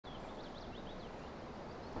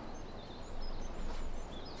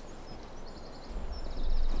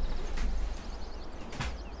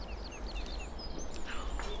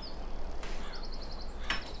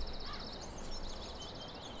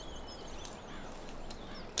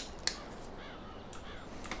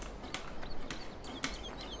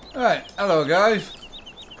Right, hello guys.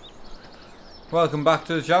 Welcome back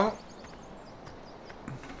to the channel.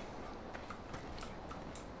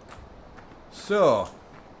 So,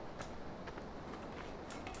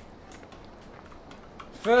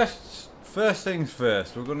 first things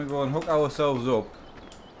first, we're going to go and hook ourselves up.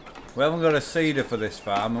 We haven't got a seeder for this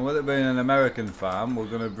farm, and with it being an American farm, we're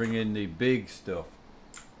going to bring in the big stuff.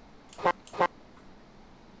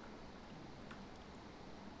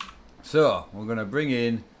 So, we're going to bring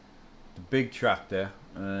in the big tractor.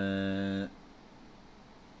 We're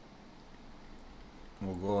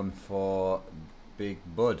going for Big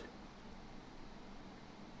Bud.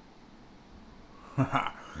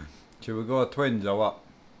 Should we go twins or what?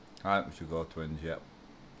 Alright, we should go twins, yep.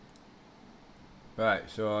 Right,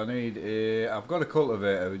 so I need I've got a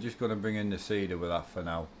cultivator. We're just going to bring in the seeder with that for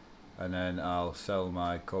now, and then I'll sell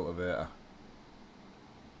my cultivator.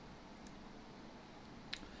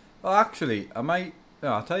 Oh, actually, I might.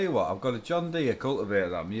 No, I'll tell you what. I've got a John Deere cultivator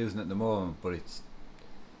that I'm using at the moment, but it's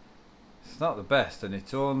not the best, and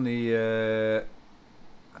it's only I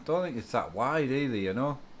don't think it's that wide either, you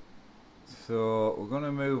know. So we're going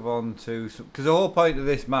to move on to some, because the whole point of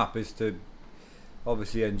this map is to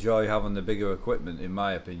obviously enjoy having the bigger equipment, in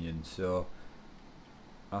my opinion. So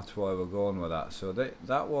that's why we're going with that. So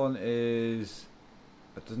that one is,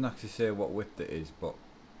 it doesn't actually say what width it is, but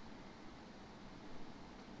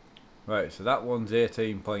right. So that one's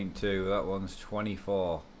 18.2. That one's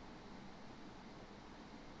 24.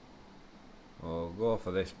 We'll go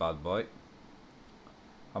for this bad boy.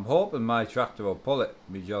 I'm hoping my tractor will pull it,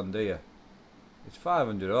 my John Deere. It's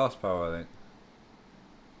 500 horsepower, I think.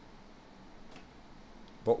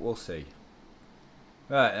 But we'll see.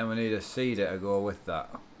 Right, and we need a seeder to go with that.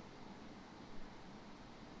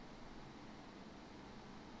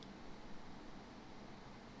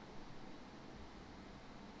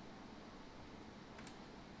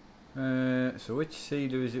 So which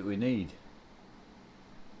seeder is it we need?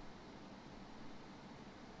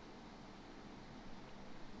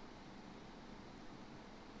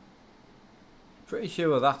 Pretty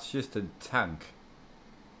sure that's just a tank.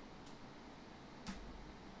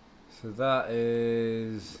 So that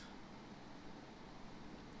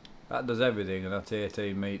does everything, and that's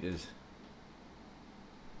 18 meters.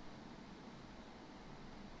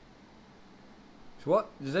 So what,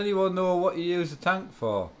 does anyone know what you use the tank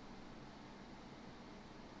for?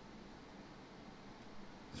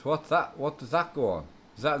 So what's that? What does that go on?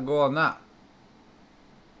 Does that go on that?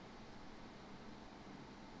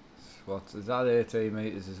 What is that, 18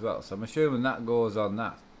 meters as well? So I'm assuming that goes on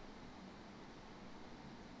that.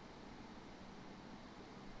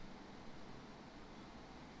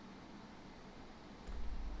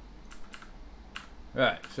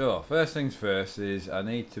 Right, so first things first is I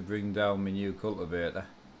need to bring down my new cultivator,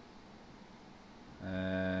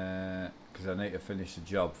 because I need to finish the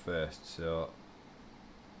job first. So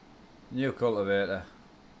new cultivator,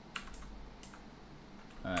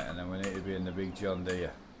 right, and then we need to be in the big John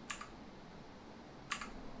Deere.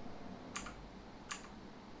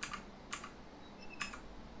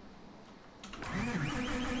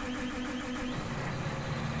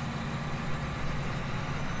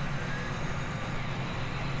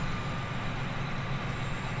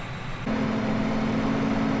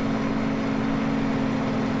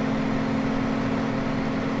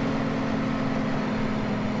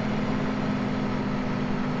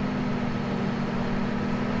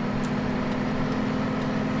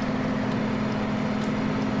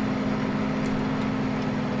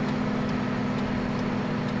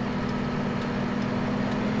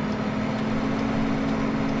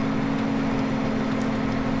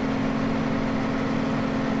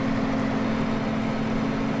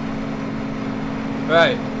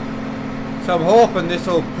 Right, so I'm hoping this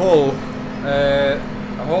will pull,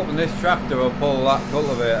 I'm hoping this tractor will pull that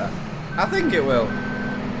cultivator. I think it will.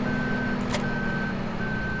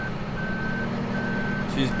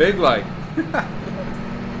 She's big like.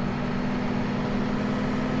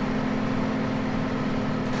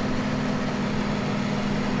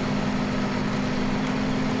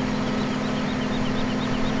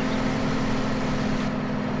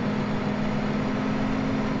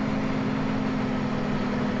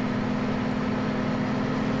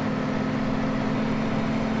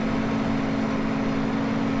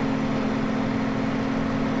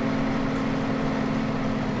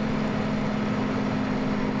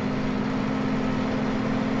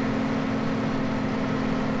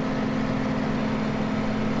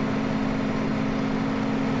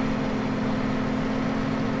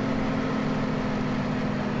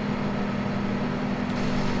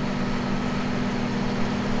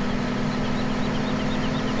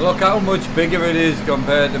 Look how much bigger it is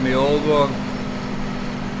compared to my old one.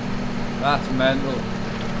 That's mental.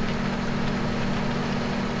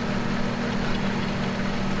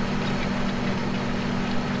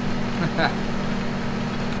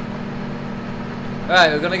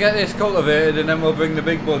 Right, we're going to get this cultivated and then we'll bring the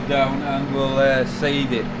big bud down and we'll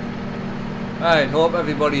seed it. Right, hope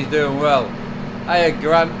everybody's doing well. Hiya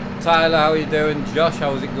Grant, Tyler, how are you doing? Josh,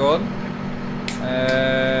 how's it going?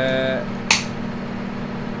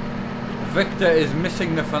 Victor is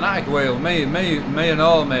missing the Fanatic wheel. Me and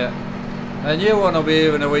all, mate. The new one will be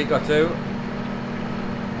here in a week or two.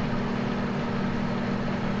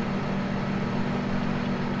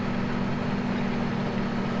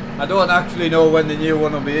 I don't actually know when the new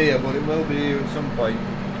one will be here, but it will be here at some point.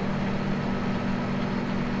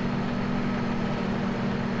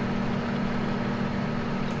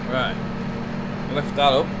 Right, lift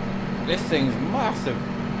that up. This thing's massive.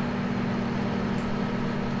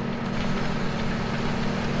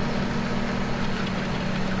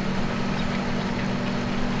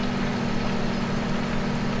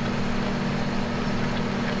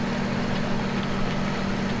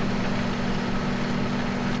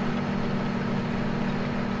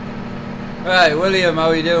 Right, William, how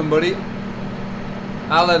are you doing, buddy?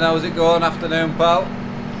 Alan, how's it going? Afternoon, pal.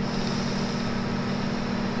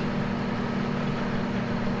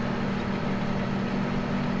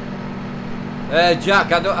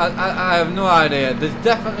 Jack, I have no idea. There's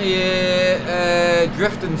definitely a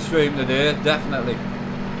drifting stream today, definitely.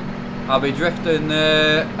 I'll be drifting,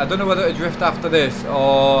 I don't know whether to drift after this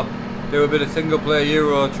or do a bit of single player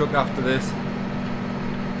Euro truck after this.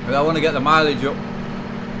 But I want to get the mileage up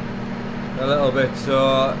a little bit,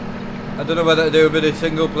 so I don't know whether to do a bit of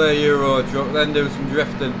single player Euro truck, then do some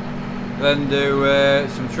drifting, then do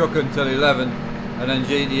some trucking until 11, and then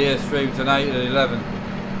GTA stream tonight at 11.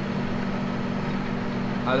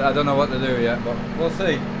 I don't know what to do yet, but we'll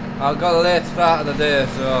see. I've got a late start of the day,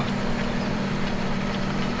 so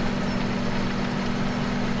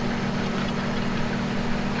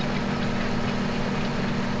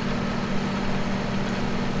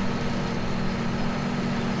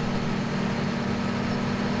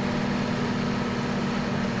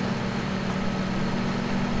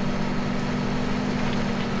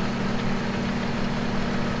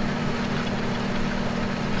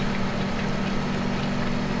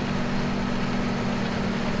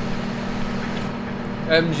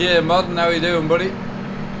MJ Modern, how you doing, buddy?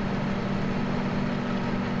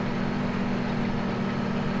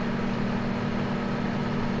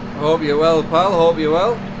 Hope you're well, pal, hope you're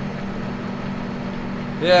well.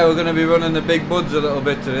 Yeah, we're going to be running the big buds a little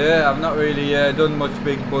bit today. I've not really done much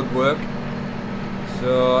big bud work,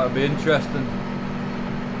 so it'll be interesting.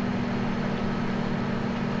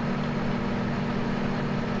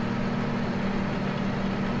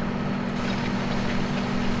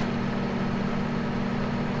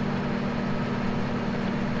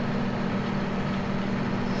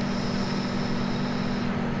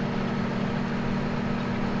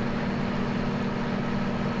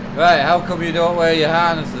 Right, how come you don't wear your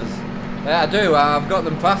harnesses? Yeah, I do, I've got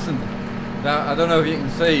them fastened. Now, I don't know if you can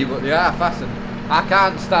see, but they are fastened. I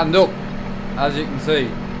can't stand up, as you can see.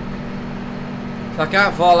 So I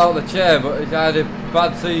can't fall out of the chair, but I had a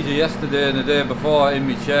bad seizure yesterday and the day before in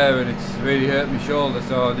my chair and it's really hurt my shoulder,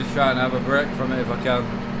 so I'm just trying to have a break from it if I can.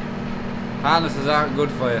 Harnesses aren't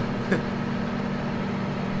good for you.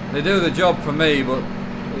 They do the job for me, but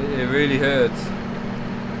it really hurts.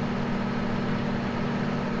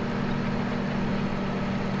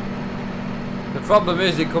 The problem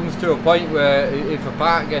is it comes to a point where if a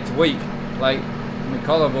part gets weak, like my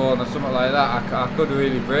collarbone or something like that, I could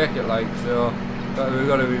really break it, like, so we've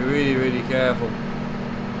got to be really, really careful.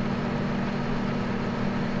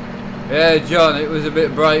 Yeah, John, it was a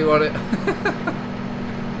bit bright, wasn't it?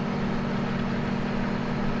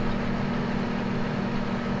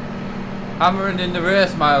 Hammering in the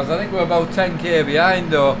race miles. I think we're about 10k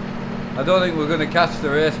behind, though. I don't think we're going to catch the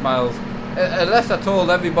race miles. Unless I told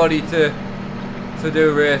everybody to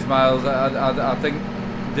do race miles. I think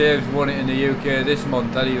Dave's won it in the UK this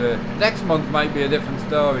month anyway. Next month might be a different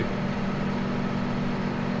story.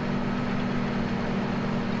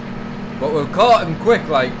 But we've caught him quick,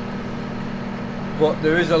 like. But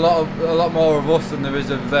there is a lot more of us than there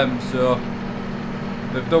is of them, so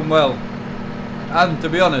they've done well. And to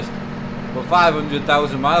be honest, for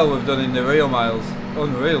 500,000 miles we've done in the real miles.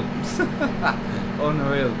 Unreal.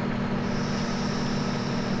 Unreal.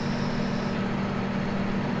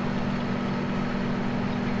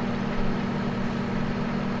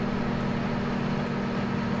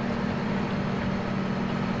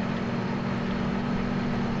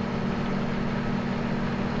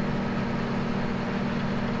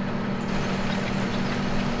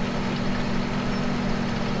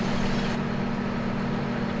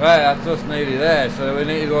 Right, that's us nearly there, so we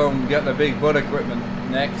need to go and get the big bud equipment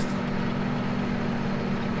next.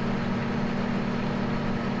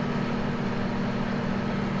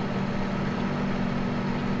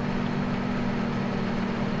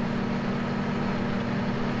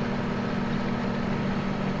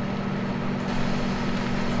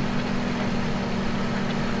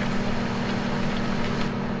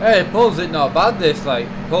 Hey, it pulls it not bad this, like,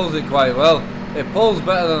 pulls it quite well. It pulls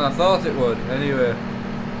better than I thought it would, anyway.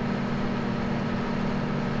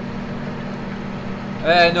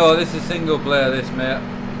 No, this is single player this, mate.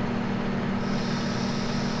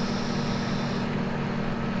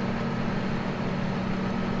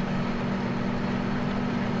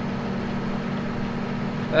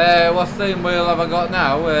 What steering wheel have I got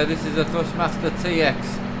now? This is a Thrustmaster TX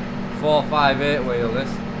 458 wheel, this.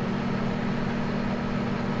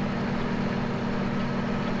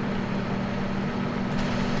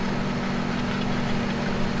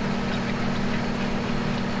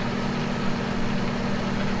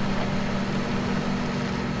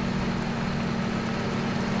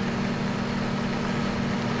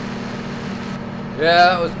 Yeah,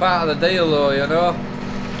 that was part of the deal though, you know.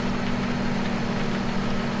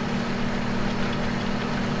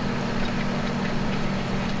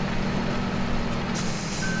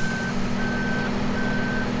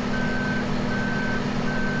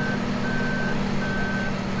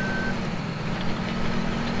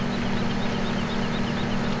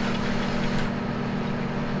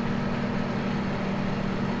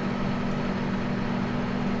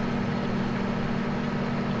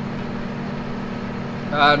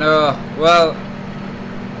 I know. Well,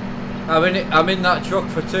 I'm in that truck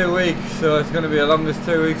for 2 weeks, so it's going to be the longest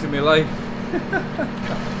 2 weeks of my life.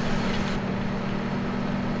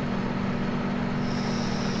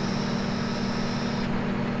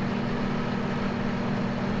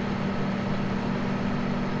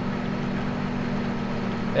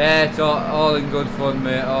 Yeah, it's all in good fun,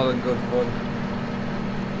 mate. All in good fun.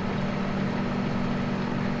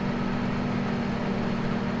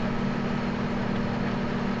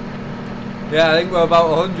 Yeah, I think we're about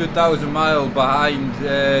 100,000 miles behind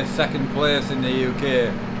second place in the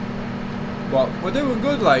UK. But we're doing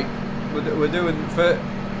good, like. We're doing...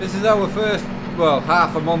 This is our first, well,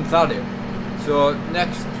 half a month at it. So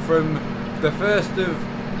next, from the 1st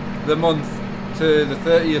of the month to the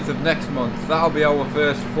 30th of next month, that'll be our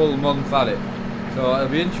first full month at it. So it'll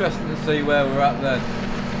be interesting to see where we're at then.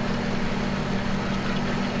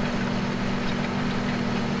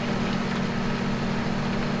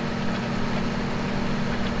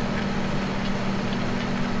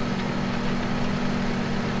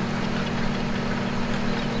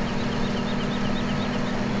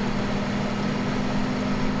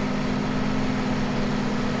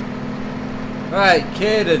 Right,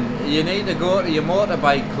 Caden, you need to go to your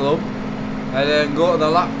motorbike club and then go to the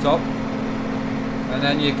laptop, and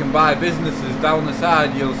then you can buy businesses. Down the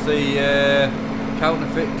side you'll see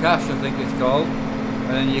counterfeit cash, I think it's called, and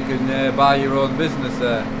then you can buy your own business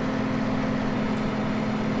there.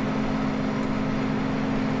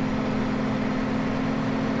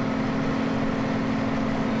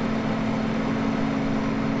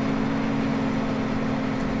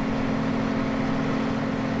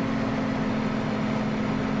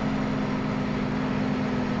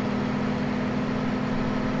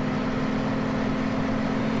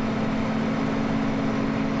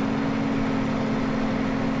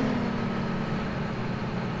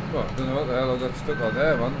 Well, I don't know what the hell I got stuck on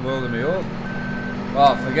there, man. World of me up.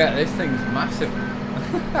 Oh, forget, this thing's massive.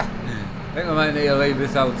 I think I might need to leave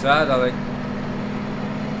this outside, I think.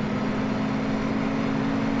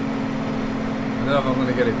 I don't know if I'm going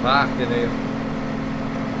to get it parked in here.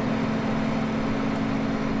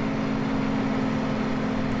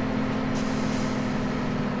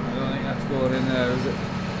 I don't think that's going in there, is it?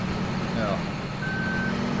 No.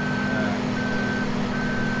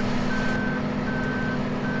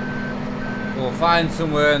 We'll find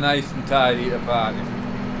somewhere nice and tidy to park it.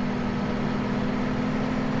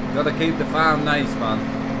 Gotta keep the farm nice, man.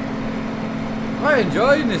 Quite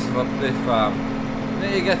enjoying this farm.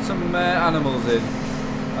 Need to get some animals in.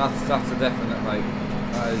 That's a definite, like.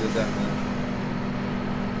 That is a definite.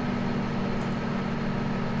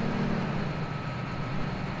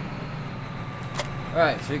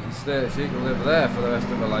 Right, she can live there for the rest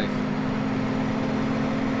of her life.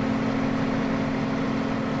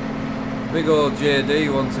 Big old JD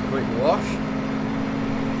wants a quick wash.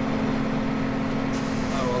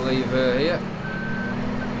 I will leave her here.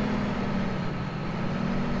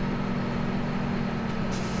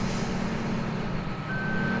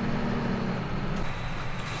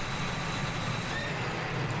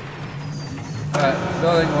 Right.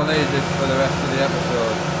 Don't think we'll need this for the rest of the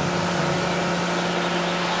episode.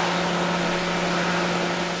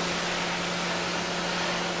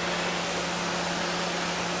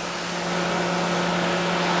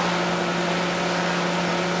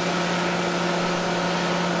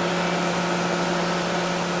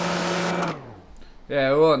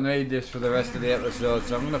 Yeah, we won't need this for the rest of the episode,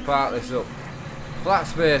 so I'm going to park this up. Flat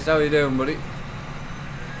Space, how you doing, buddy?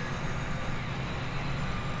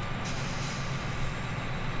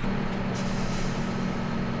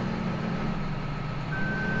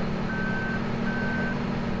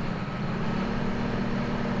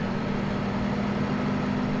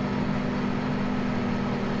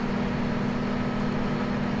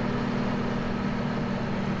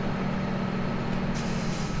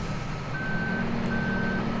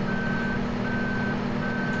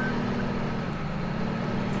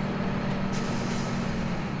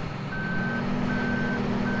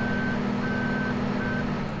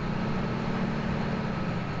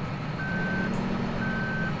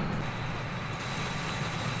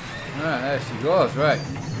 Right, there she goes, right,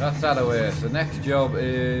 that's out of the way. So next job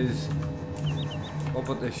is up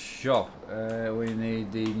at the shop. We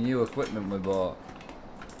need the new equipment we bought.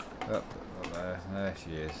 Oh, there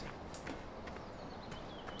she is.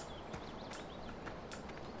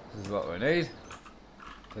 This is what we need.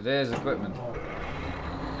 Today's equipment.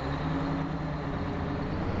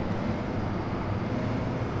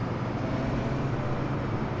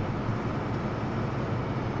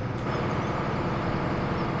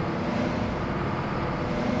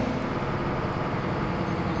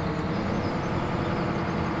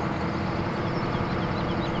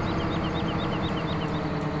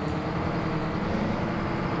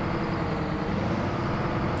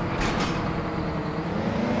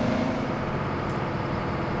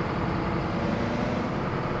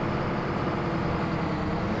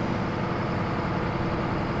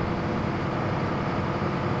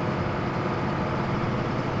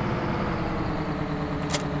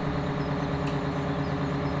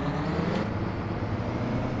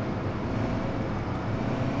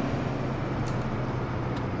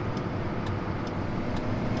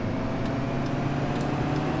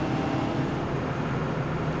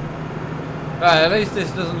 Right, at least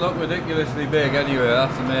this doesn't look ridiculously big anyway,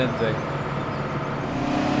 that's the main thing.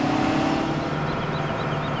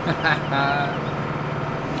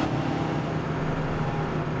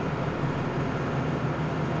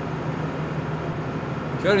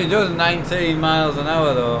 She only does 19 miles an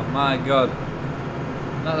hour though, my god.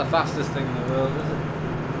 Not the fastest thing in the world, is it?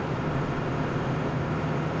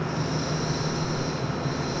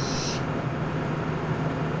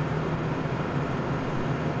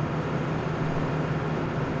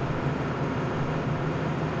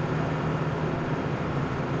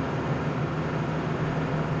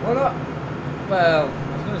 Well,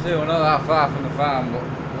 I was going to say we're not that far from the farm, but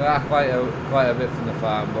we are quite a bit from the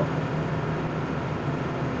farm. But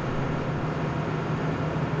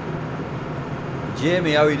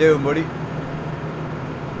Jamie, how you doing, buddy?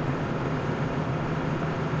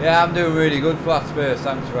 Yeah, I'm doing really good, Flat Space.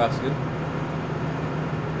 Thanks for asking.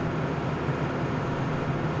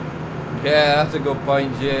 Yeah, that's a good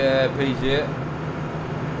point, PJ.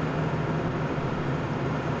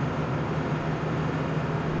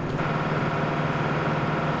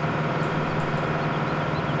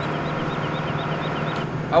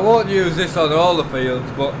 I won't use this on all the fields,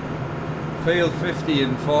 but field 50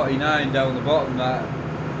 and 49 down the bottom, that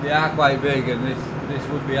they are quite big, and this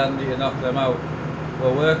would be handy to knock them out.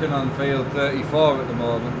 We're working on field 34 at the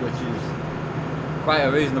moment, which is quite a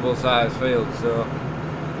reasonable sized field, so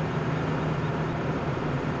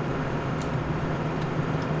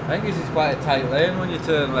I think this is quite a tight lane when you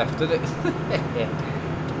turn left, isn't it?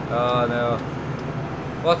 Oh no.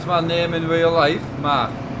 What's my name in real life?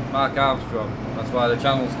 Mark Armstrong. That's why the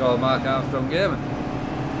channel's called Mark Armstrong Gaming.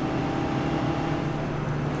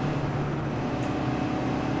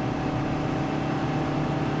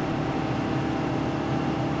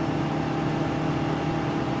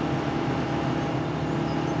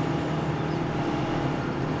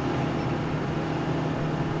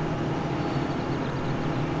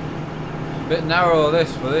 Bit narrow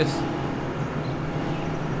this for this.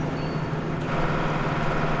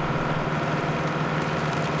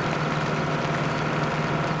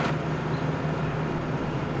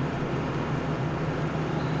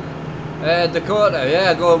 Dakota,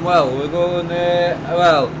 yeah, going well. We're going,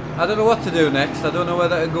 well, I don't know what to do next. I don't know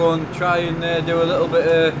whether to go and try and do a little bit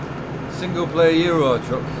of single player Euro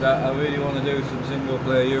Truck. I really want to do some single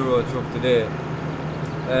player Euro Truck today.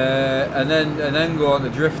 And then go on to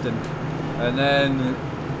drifting. And then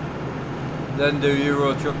do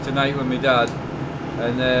Euro Truck tonight with my dad.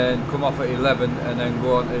 and then come off at 11 and then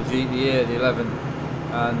go on to GTA at 11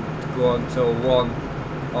 and go on till 1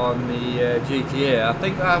 on the GTA. I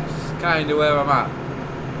think that's kind of where I'm at.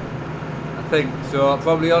 I think so. I'll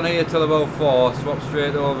probably on here till about 4, swap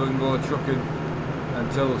straight over and go trucking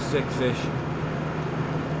until 6ish,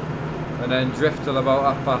 and then drift till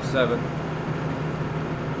about 7:30,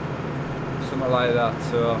 something like that.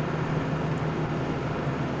 So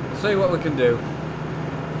we'll see what we can do.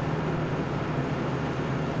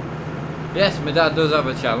 Yes, my dad does have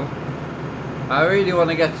a channel. I really want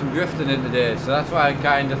to get some drifting in today, so that's why I'm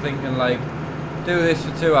kind of thinking like do this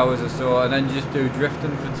for 2 hours or so and then just do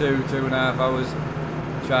drifting for 2.5 hours,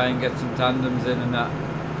 try and get some tandems in and that.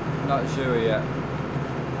 Not sure yet.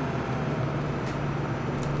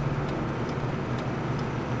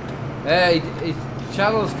 His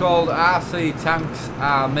channel's called RC Tanks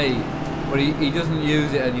RME, but he doesn't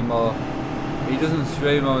use it anymore. He doesn't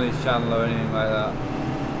stream on his channel or anything like that.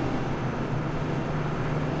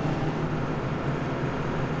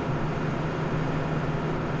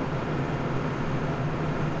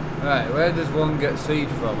 Right, where does one get seed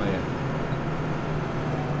from here?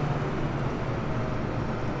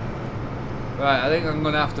 Right, I think I'm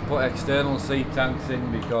going to have to put external seed tanks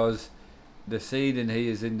in because the seed in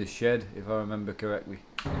here is in the shed, if I remember correctly.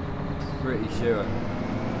 Pretty sure.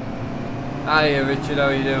 Hiya Richard, how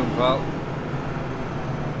you doing, pal?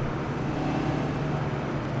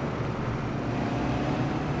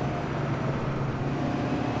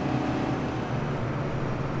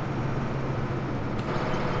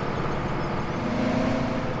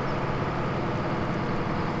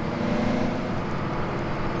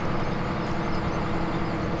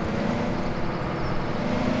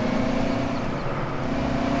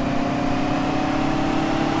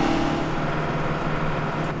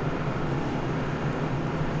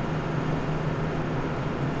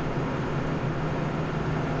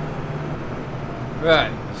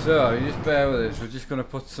 Right, so you just bear with us. We're just going to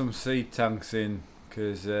put some seed tanks in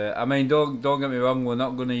because I mean, don't get me wrong. We're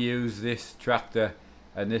not going to use this tractor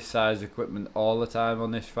and this size equipment all the time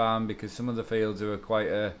on this farm because some of the fields are quite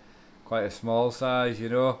a small size, you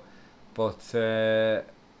know. But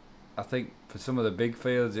I think for some of the big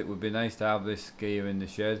fields, it would be nice to have this gear in the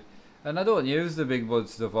shed. And I don't use the big bud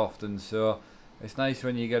stuff often, so it's nice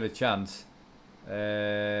when you get a chance.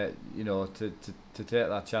 You know, to take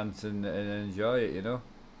that chance and enjoy it, you know.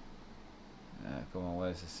 Come on,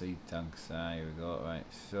 where's the seed tanks? Here we go. Right,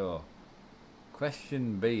 so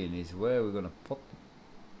question being is where we're going to put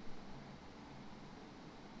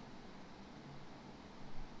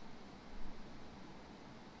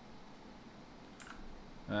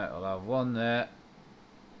them. Right, we'll have one there.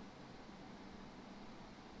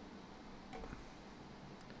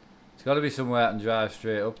 It's got to be somewhere I can drive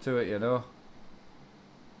straight up to it, you know.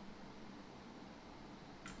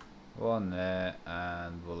 One there,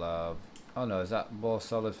 and we'll have. Oh no, is that more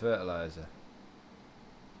solid fertilizer?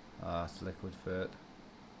 Ah, it's liquid fert.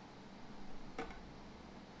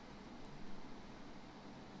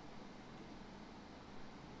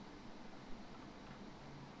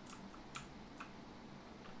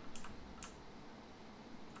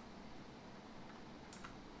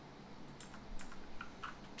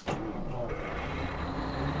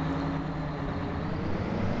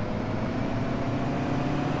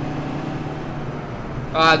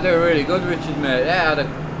 I do really good, Richard, mate. Yeah,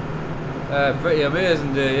 I had a pretty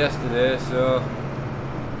amazing day yesterday. So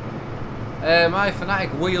my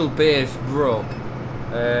Fanatic wheelbase broke,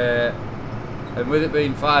 and with it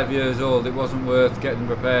being 5 years old, it wasn't worth getting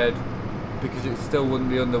repaired because it still wouldn't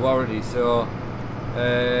be under warranty. So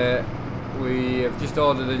we have just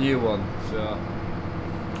ordered a new one. So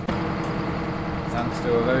thanks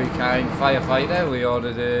to a very kind firefighter, we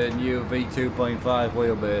ordered a new V2.5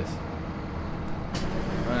 wheelbase.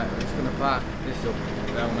 Right, we're just going to park this up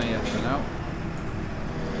down here for now.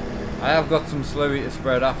 I have got some slurry to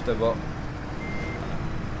spread after, but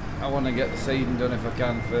I want to get the seeding done if I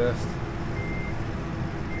can first.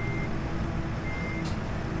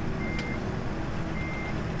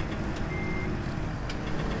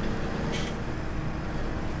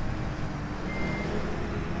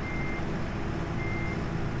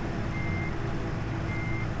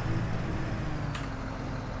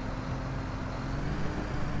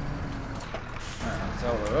 That's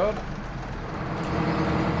out the road.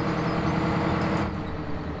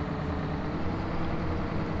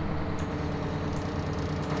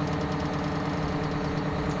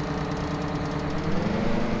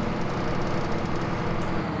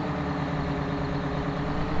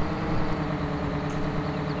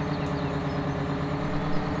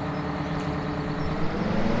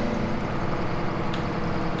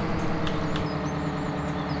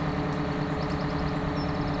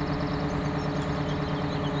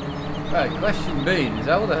 Right, question being is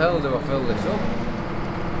how the hell do I fill this up?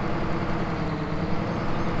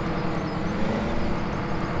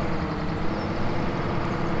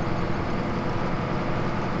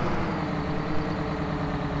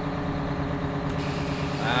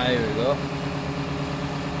 Ah, here we go.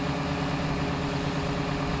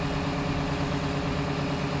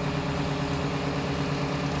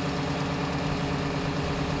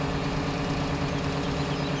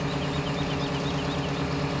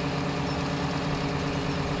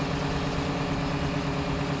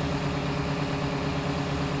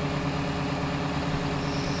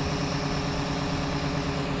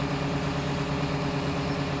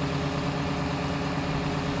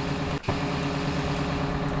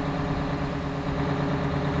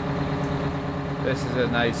 This is a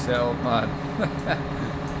nice setup, man.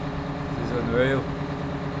 This is unreal.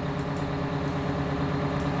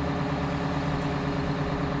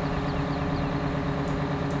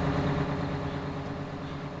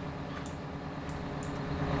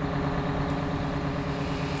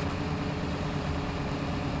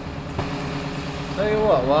 Tell you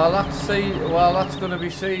what, while that's going to be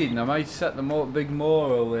seen, I might set the big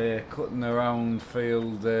mower away, cutting around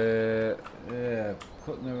field. Yeah,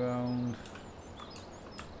 cutting around.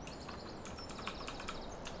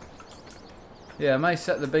 Yeah, I might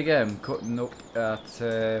set the big M cutting up at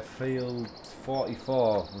field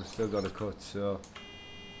 44. We've still got to cut, so.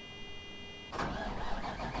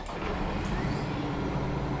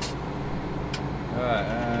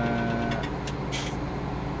 Alright,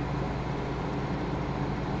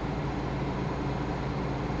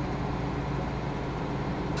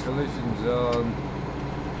 collision zone.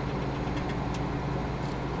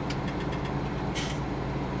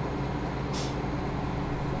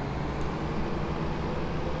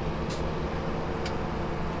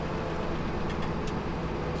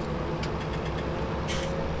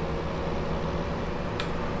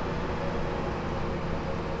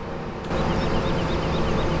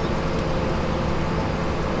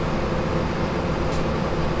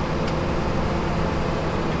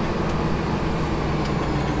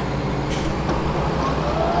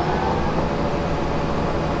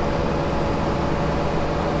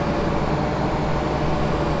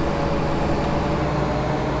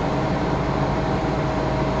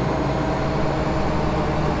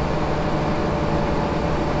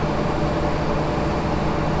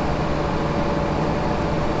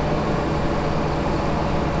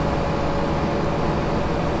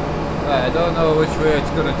 I don't know which way it's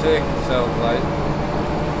going to take itself, like.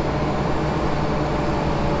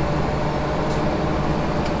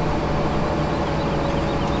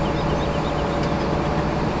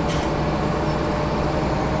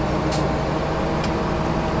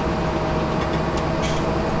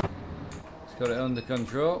 It's got it under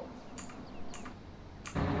control.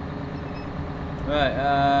 Right,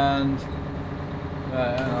 and...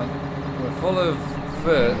 Right, hang on. We're full of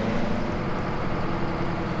fur.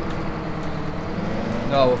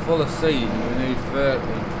 No, we're full of seed. We need 30.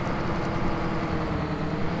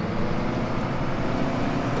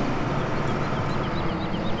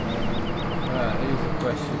 Right, here's a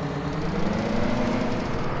question.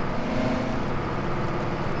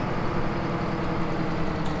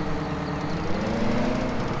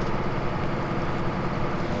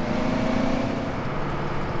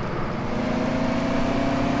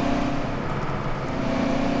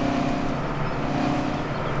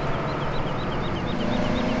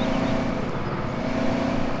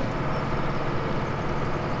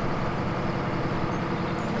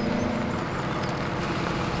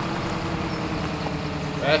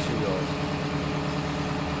 There she goes.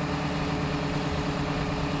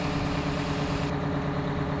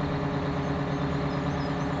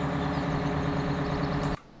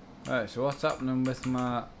 Right, so what's happening with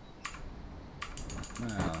my...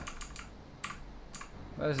 Oh.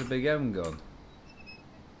 Where's the big M gone?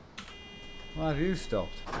 Why have you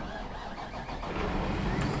stopped?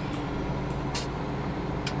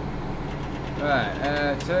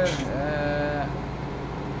 Right, turn...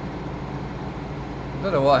 I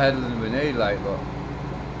don't know what headland we need, like, but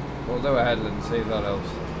we'll do a headland and see if that helps.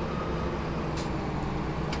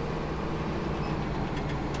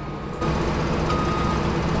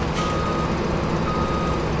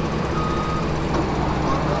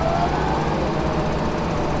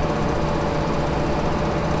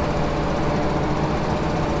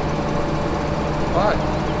 Why?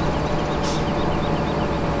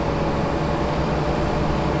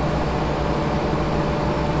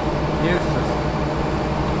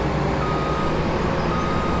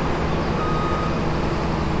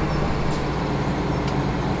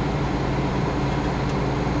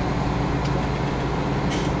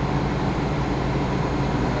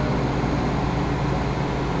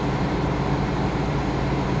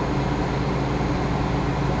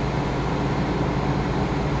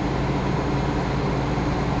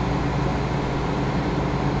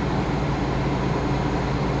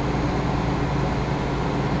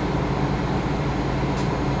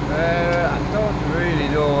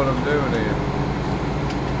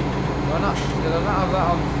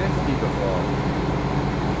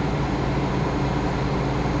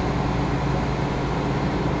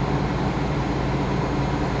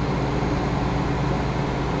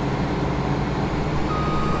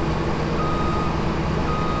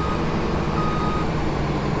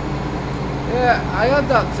 I had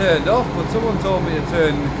that turned off, but someone told me to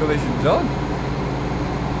turn the collisions on.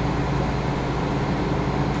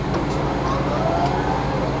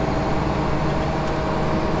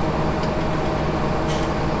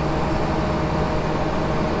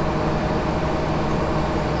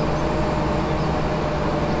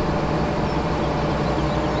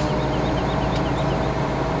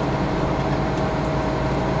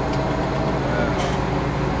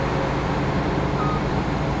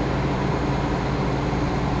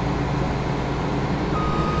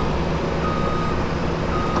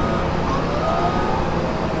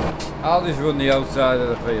 I'll just run the outside of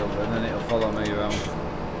the field and then it'll follow me around.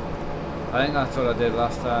 I think that's what I did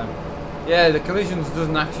last time. Yeah, the collisions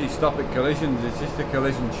doesn't actually stop at collisions, it's just a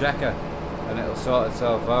collision checker and it'll sort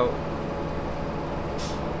itself out.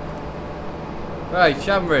 Right,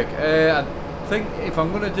 Shamrock, I think if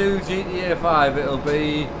I'm going to do GTA 5 it'll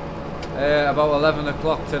be about 11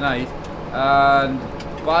 o'clock tonight, and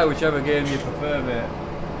buy whichever game you prefer, mate.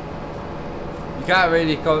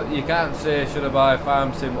 You can't say should I buy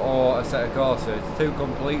Farm Sim or Assetto Corsa. It's two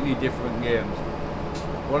completely different games.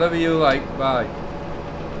 Whatever you like, buy.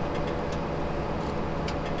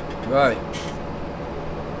 Right.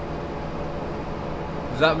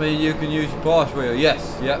 Does that mean you can use your Porsche wheel?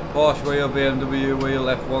 Yes. Yep. Porsche wheel, BMW wheel,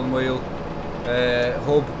 F1 wheel,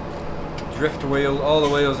 hub, drift wheel, all the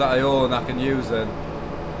wheels that I own I can use then.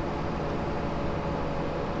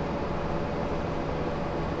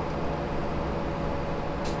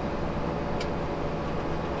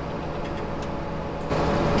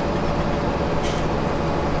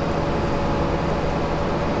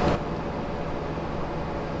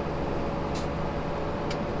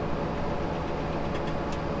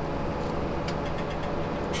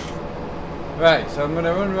 Right, so I'm going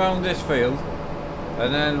to run around this field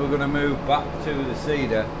and then we're going to move back to the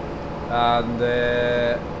Cedar and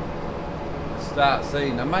start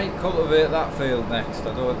seeing. I might cultivate that field next,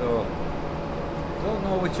 I don't know. I don't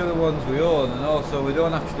know which other ones we own, and also we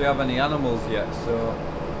don't actually have any animals yet, so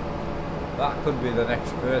that could be the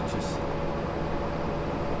next purchase.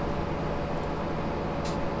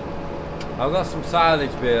 I've got some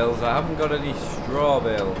silage bales, I haven't got any straw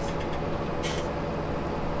bales.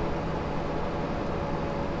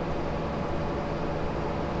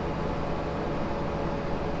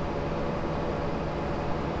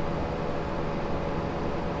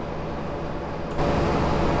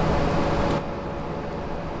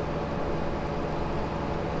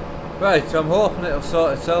 Right, so I'm hoping it'll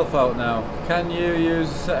sort itself out now. Can you use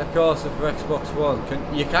Assetto Corsa for Xbox One?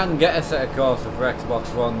 You can get Assetto Corsa for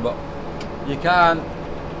Xbox One, but you can't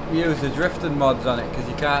use the drifting mods on it because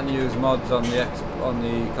you can't use mods on the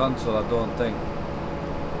console, I don't think.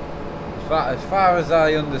 As far as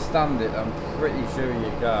I understand it, I'm pretty sure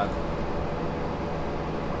you can.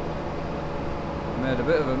 Made a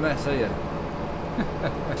bit of a mess here.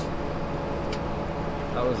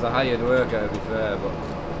 That was the hired worker, to be fair, but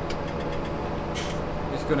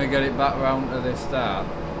just gonna get it back round to this start.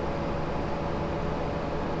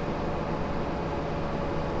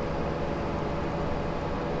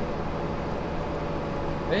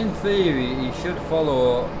 In theory, he should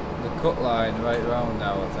follow the cut line right round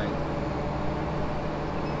now, I think.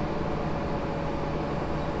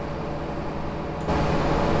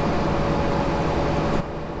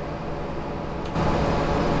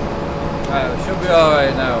 Right, we should be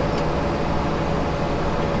alright now.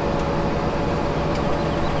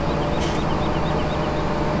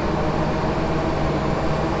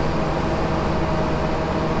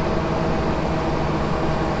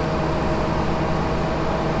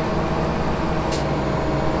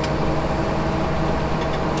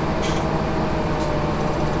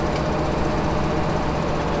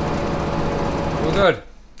 Good.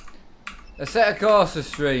 Assetto Corsa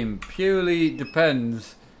stream purely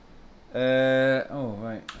depends. Oh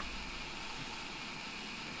right.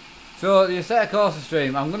 So the Assetto Corsa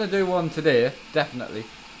stream, I'm gonna do one today, definitely.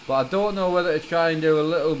 But I don't know whether to try and do a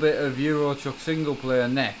little bit of Euro Truck single player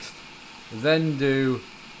next, then do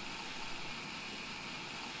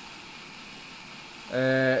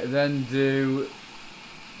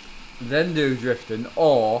drifting,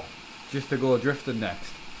 or just to go drifting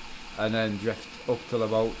next, and then drift up till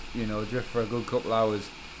about, you know, drift for a good couple hours,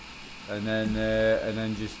 and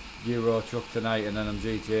then just Euro Truck tonight, and then I'm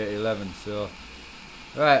GTA 11. So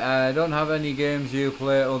right, I don't have any games you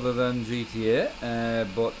play other than GTA,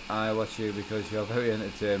 but I watch you because you're very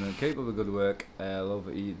entertaining. Keep up the good work. I love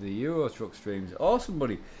the Euro Truck streams. Awesome,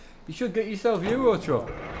 buddy. You should get yourself Euro Truck.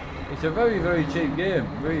 It's a very, very cheap game,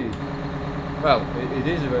 really. Well, it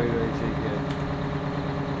is a very, very cheap game.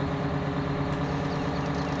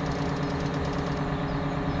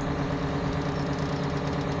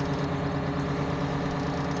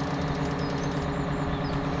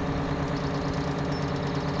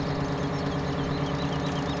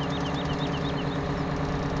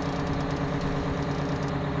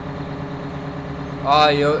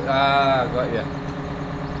 Got you.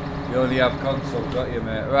 You only have console, got you,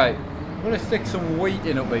 mate. Right, I'm gonna stick some wheat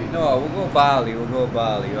in up here. No, we'll go barley.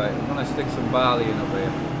 Right, I'm gonna stick some barley in up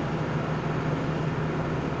here.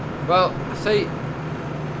 Well, see,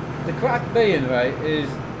 the crack being, right, is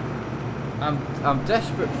I'm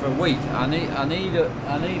desperate for wheat. I need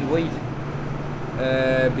wheat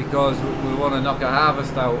because we want to knock a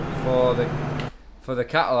harvest out for the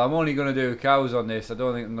cattle. I'm only going to do cows on this. I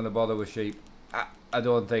don't think I'm going to bother with sheep. I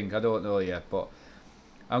don't know yet, but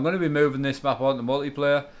I'm going to be moving this map onto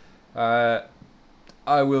multiplayer.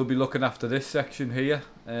 I will be looking after this section here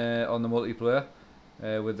on the multiplayer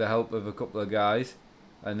with the help of a couple of guys,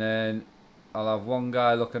 and then I'll have one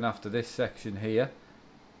guy looking after this section here,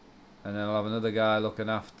 and then I'll have another guy looking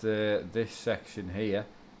after this section here,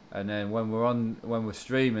 and then when we're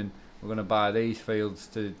streaming, we're going to buy these fields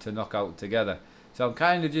to knock out together. So I'm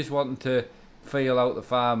kind of just wanting to feel out the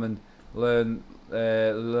farm and learn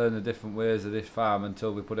the different ways of this farm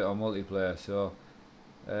until we put it on multiplayer. So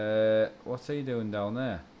what's he doing down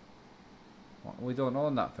there? We don't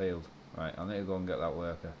own that field. Right, I need to go and get that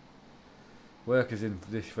worker. Worker's in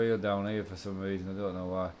this field down here for some reason, I don't know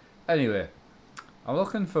why. Anyway, I'm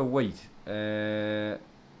looking for wheat.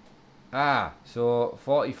 So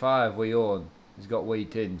 45 we own has got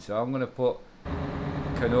wheat in, so I'm going to put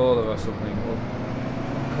canola or something.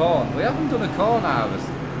 Corn. We haven't done a corn harvest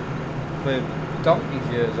for donkey's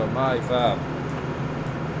years on my farm.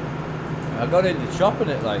 I got into chopping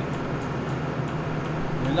it like.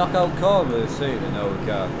 We knock out corn with a seed? No, we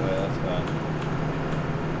can't. Right, that's fine.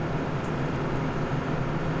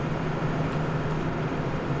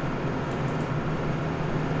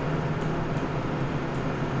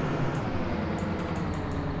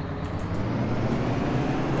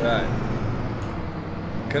 Right.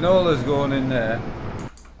 Canola's going in there.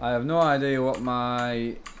 I have no idea what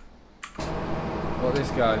this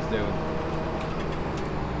guy's doing.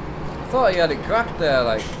 I thought he had it cracked there,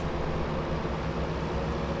 like.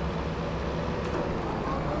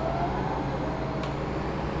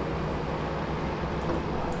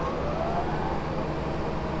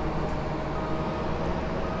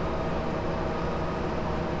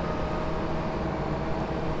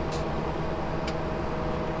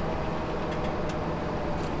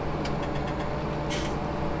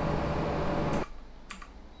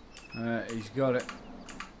 He's got it.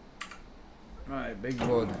 Right, big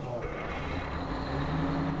wood.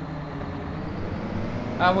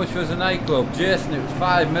 How much was the nightclub? Jason, it was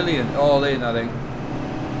 5 million all in, I think.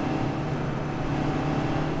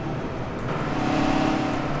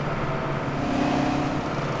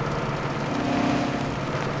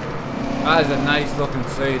 That is a nice looking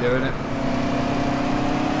cedar, isn't it?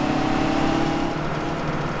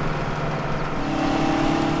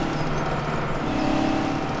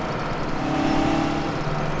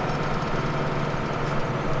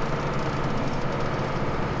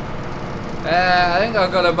 I think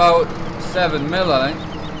I've got about 7 mil, I think,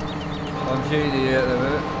 on GD at the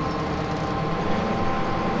minute.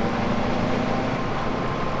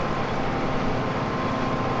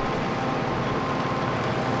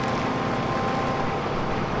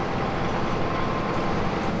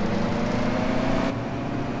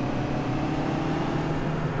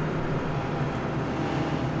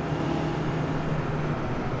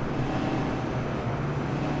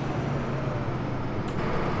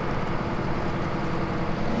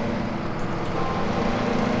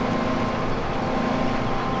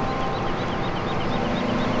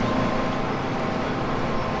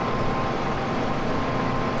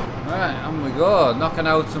 On we go, knocking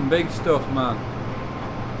out some big stuff, man.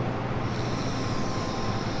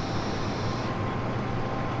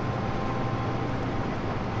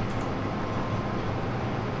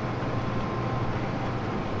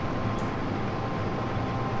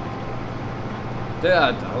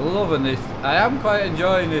 Dad, I'm loving this. I am quite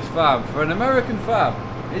enjoying this farm. For an American farm,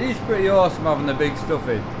 it is pretty awesome having the big stuff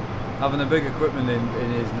in. Having the big equipment in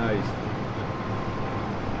is nice.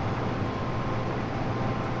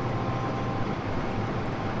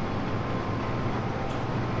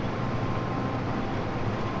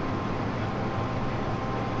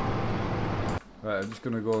 Right, I'm just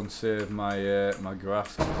gonna go and save my my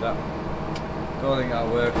grass because that don't think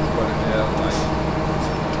that'll work as well in the airline.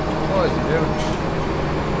 What is he doing?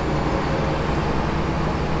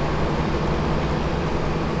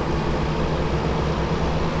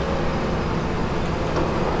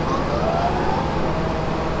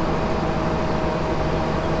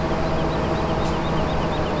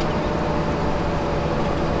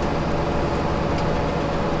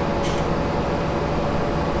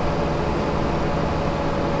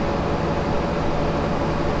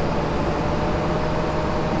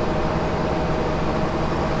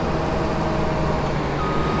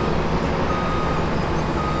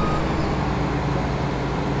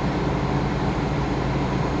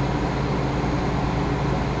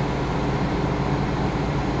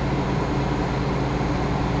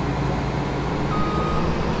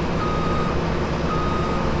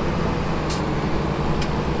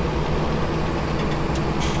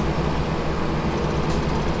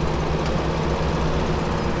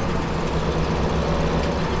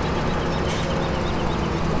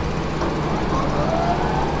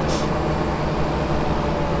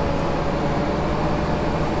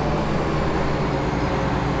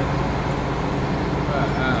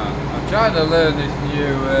 trying to learn this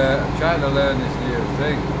new. I'm trying to learn this new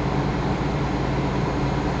thing.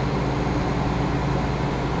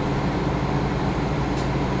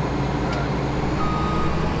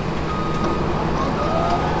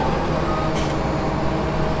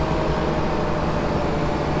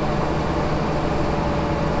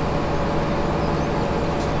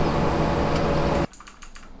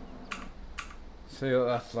 See what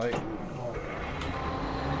that's like.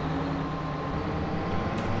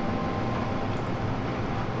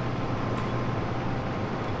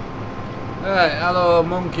 Alright, hello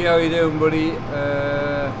Monkey, how you doing buddy?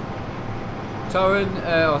 Toyn,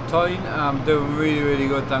 I'm doing really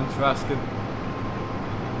good, thanks for asking.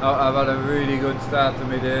 I've had a really good start to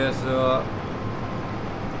my day, so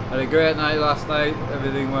had a great night last night,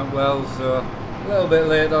 everything went well, so a little bit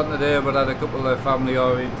late on today, but I had a couple of family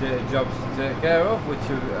orientated jobs to take care of, which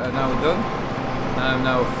are now done. I'm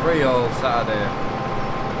now free all Saturday.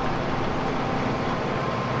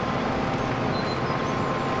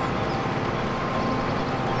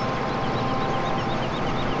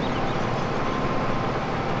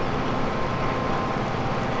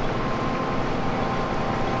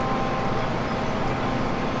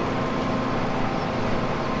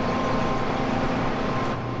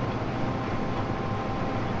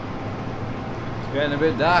 Getting a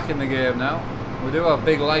bit dark in the game now. We do have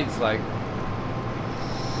big lights like.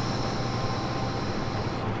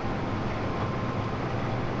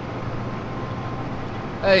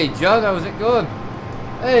 Hey John, how's it going?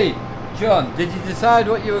 Hey John, did you decide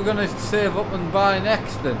what you were going to save up and buy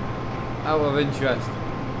next then? Out of interest.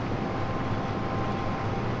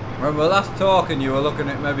 Remember last talking you were looking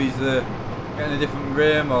at maybe getting a different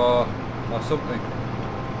game or something.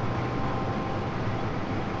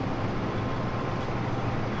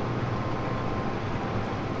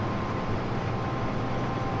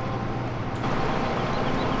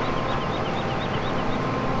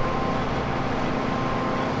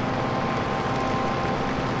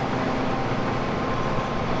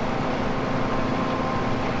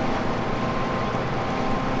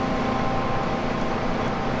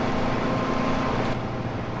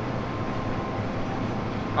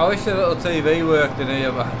 I wish a little TV worked in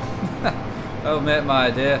here, man. That would make my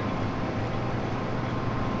day.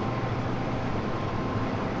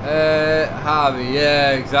 Harvey,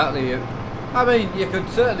 yeah, exactly. I mean, you could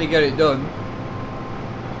certainly get it done.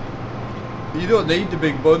 You don't need the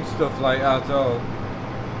big bud stuff like that at all.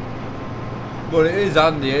 But it is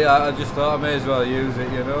handy. I just thought I may as well use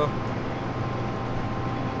it, you know.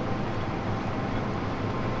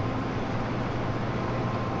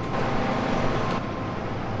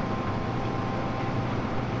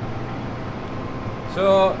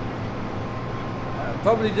 So, I'll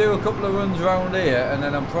probably do a couple of runs around here and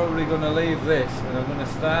then I'm probably going to leave this and I'm going to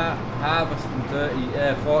start harvesting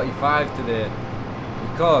 45 today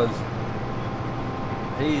because,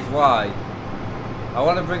 here's why. I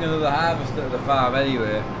want to bring another harvester to the farm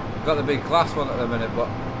anyway. I've got the big class one at the minute, but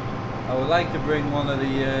I would like to bring one of the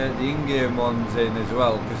in-game ones in as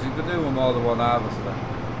well because you could do with more than one harvester.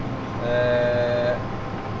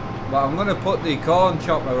 But I'm going to put the corn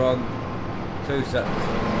chopper on 2 seconds.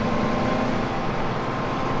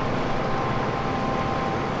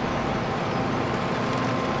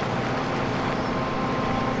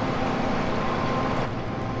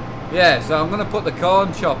 Yeah, so I'm going to put the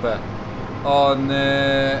corn chopper on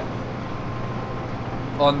the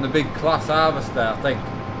big class harvester, I think,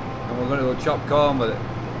 and we're going to go chop corn with it.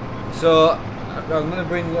 So I'm going to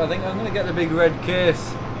bring. I think I'm going to get the big red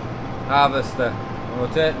case harvester. And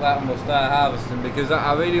we'll take that and we'll start harvesting because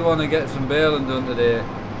I really want to get some baling done today,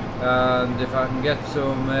 and if I can get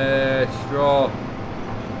some straw,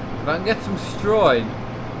 if I can get some straw in,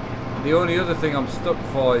 the only other thing I'm stuck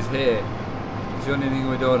for is hay. It's the only thing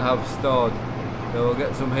we don't have stored, so we'll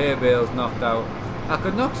get some hay bales knocked out. I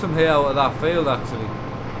could knock some hay out of that field actually.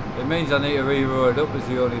 It means I need to re-row it up is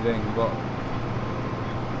the only thing, but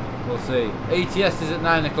we'll see. ETS is at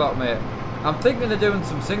 9 o'clock mate. I'm thinking of doing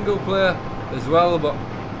some single player as well, but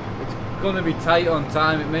it's going to be tight on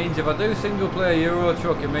time. It means if I do single player Euro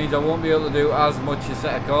Truck, it means I won't be able to do as much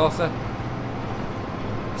Assetto Corsa.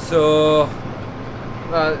 So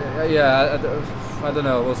yeah, I don't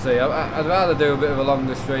know, we'll see. I'd rather do a bit of a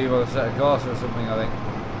longer stream on Assetto Corsa or something, I think.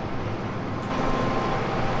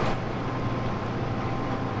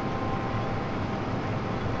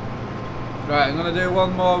 Right, I'm going to do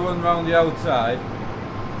one more run round the outside.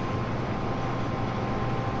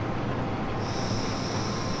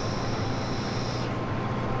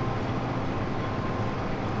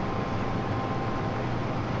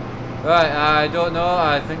 Right, I don't know,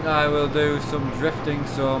 I think I will do some drifting,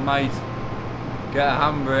 so I might get a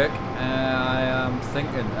handbrake I am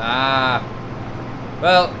thinking.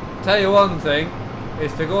 Well, tell you one thing,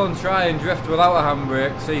 is to go and try and drift without a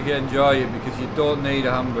handbrake, see if you enjoy it, because you don't need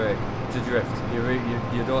a handbrake to drift.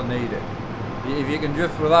 You don't need it. If you can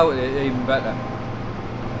drift without it, even better.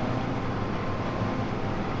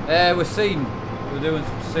 We're seeding. We're doing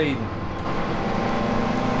some seeding.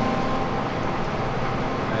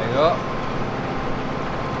 There you go.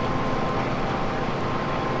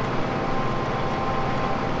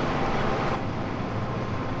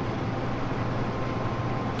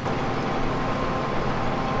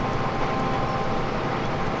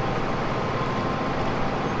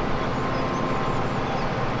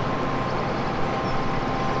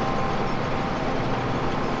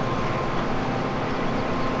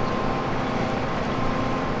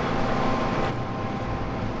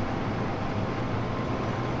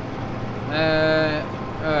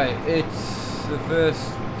 Right, it's the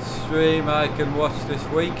first stream I can watch this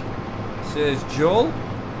week, says Joel.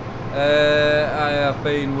 I have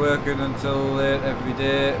been working until late every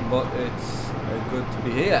day, but it's good to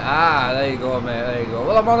be here. There you go, mate, there you go.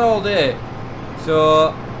 Well, I'm on all day,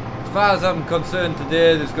 so as far as I'm concerned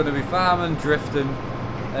today, there's going to be farming, drifting,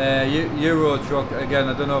 Euro truck. Again,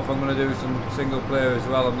 I don't know if I'm going to do some single player as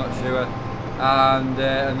well, I'm not sure. And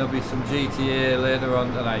there'll be some GTA later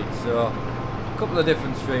on tonight, so a couple of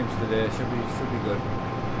different streams today, should be good.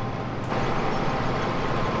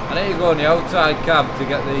 I need to go on the outside cab to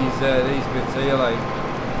get these bits here, like.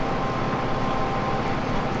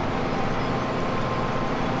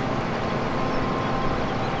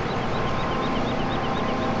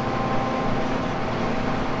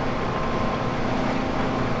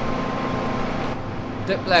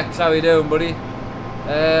 Diplex, how you doing, buddy?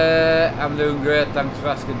 I'm doing great, thanks for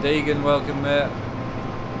asking. Deegan, welcome, mate.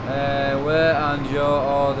 Where and your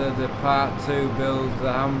order the part 2 build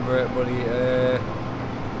the handbrake, buddy?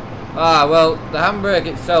 Well, the handbrake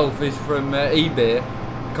itself is from eBay.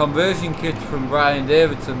 Conversion kit from Brian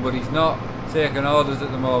Davidson, but he's not taking orders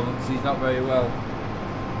at the moment because he's not very well.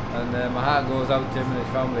 And my heart goes out to him and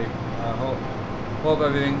his family. I hope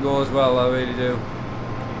everything goes well, I really do.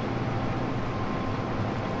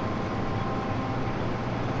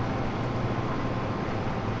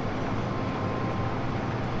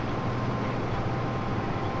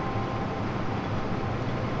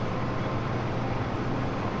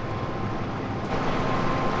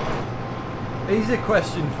 Easy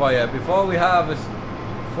question for you. Before we harvest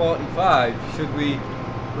 45,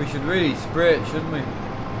 we should really spray it, shouldn't we?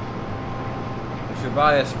 We should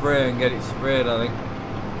buy a spray and get it sprayed, I think.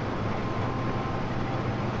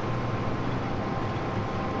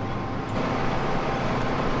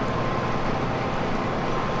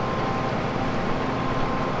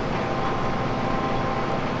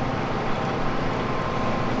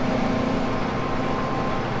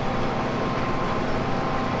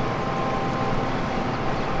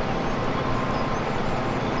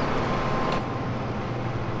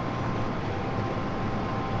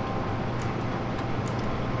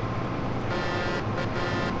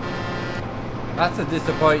 That's a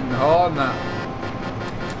disappointing horn, that.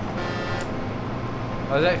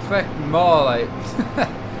 I was expecting more, like.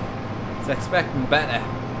 I was expecting better.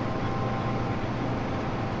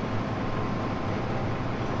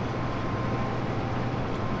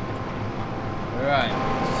 Right,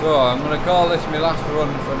 so I'm going to call this my last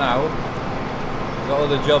run for now. I've got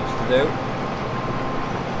other jobs to do.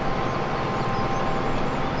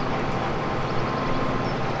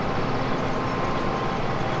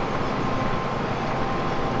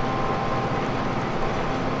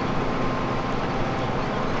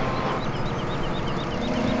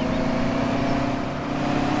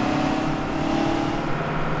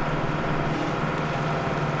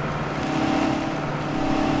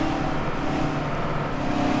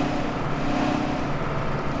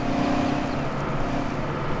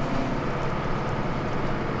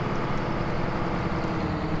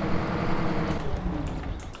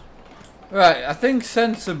 Right, I think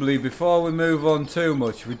sensibly, before we move on too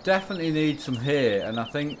much, we definitely need some hay, and I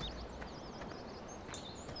think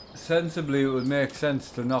sensibly it would make sense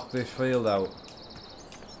to knock this field out.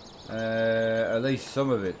 At least some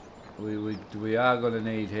of it. We are going to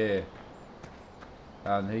need hay.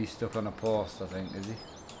 And he's stuck on a post, I think, is he?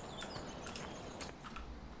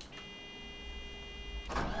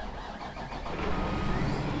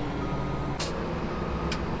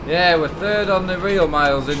 Yeah, we're third on the real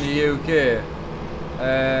miles in the UK.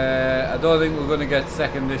 I don't think we're going to get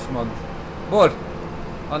second this month. But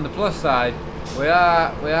on the plus side, we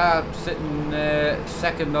are sitting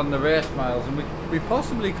second on the race miles, and we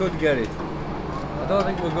possibly could get it. I don't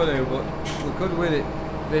think we're going to, but we could win it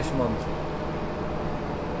this month.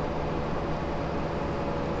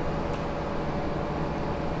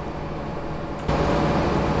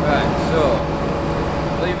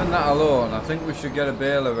 alone, I think we should get a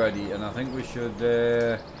baler ready, and I think we should.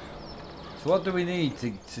 So what do we need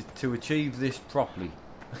to achieve this properly?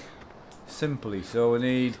 Simply, so we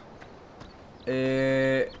need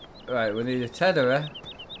right. We need a tetherer.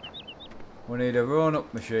 We need a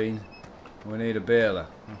run-up machine. We need a baler.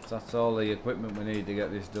 That's all the equipment we need to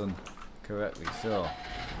get this done correctly. So.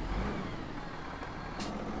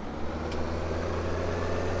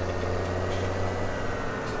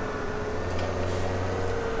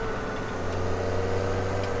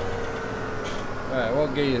 Right,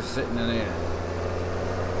 what gear is sitting in here?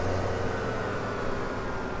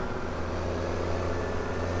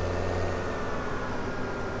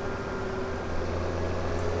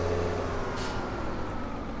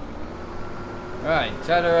 Right,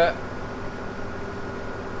 tetherer.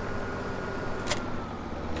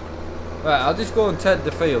 Right, I'll just go and ted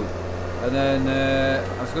the field, and then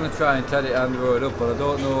I was going to try and ted it and road up, but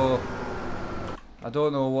I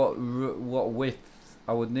don't know what width.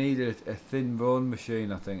 I would need a thin run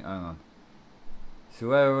machine, I think. Hang on. So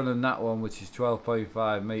we're running that one, which is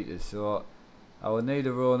 12.5 meters. So I would need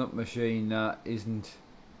a run up machine that isn't.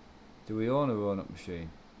 Do we own a run up machine?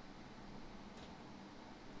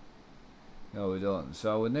 No, we don't.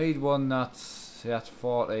 So I would need one that's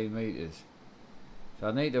 14 meters. So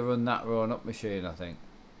I need to run that run up machine, I think.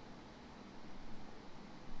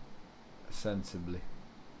 Sensibly.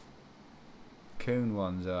 Coon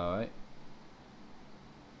one's alright.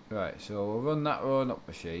 Right, so we'll run that run up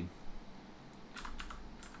machine,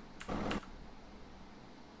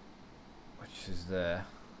 which is there.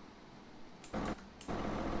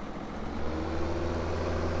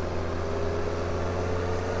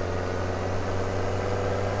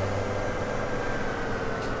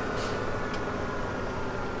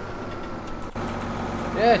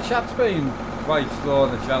 Yeah, chat's been quite slow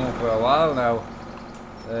on the channel for a while now.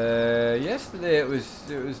 Yesterday it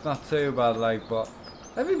was not too bad, like, but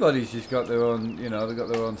everybody's just got their own, you know, they've got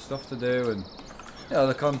their own stuff to do, and you know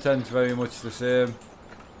the content's very much the same.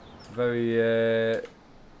 Very,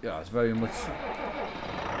 yeah, it's very much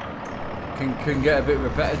can get a bit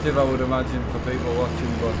repetitive, I would imagine, for people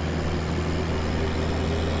watching, but.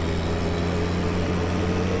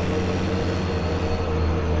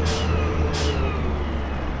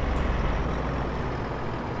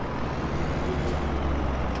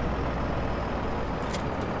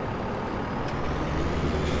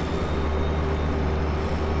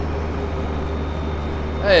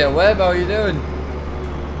 Hey Webb, how are you doing?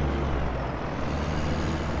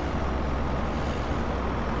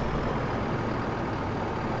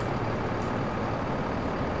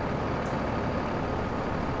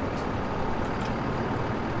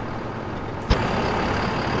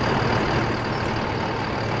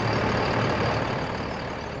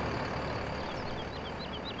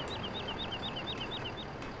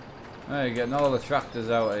 Hey, you're getting all the tractors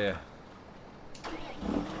out here.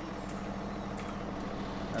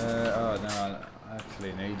 Oh no, I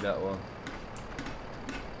actually need that one.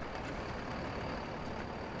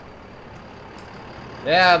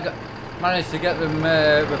 Yeah, I've managed to get them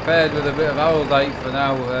repaired with a bit of Araldite for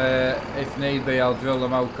now. If need be, I'll drill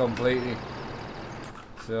them out completely.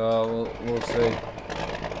 So we'll see.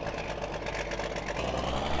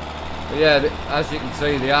 But yeah, as you can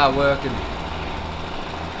see, they are working.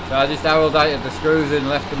 So I just Araldited the screws in,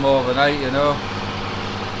 left them overnight, you know.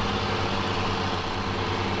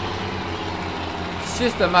 It's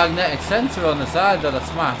just a magnetic sensor on the side that I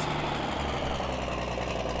smashed.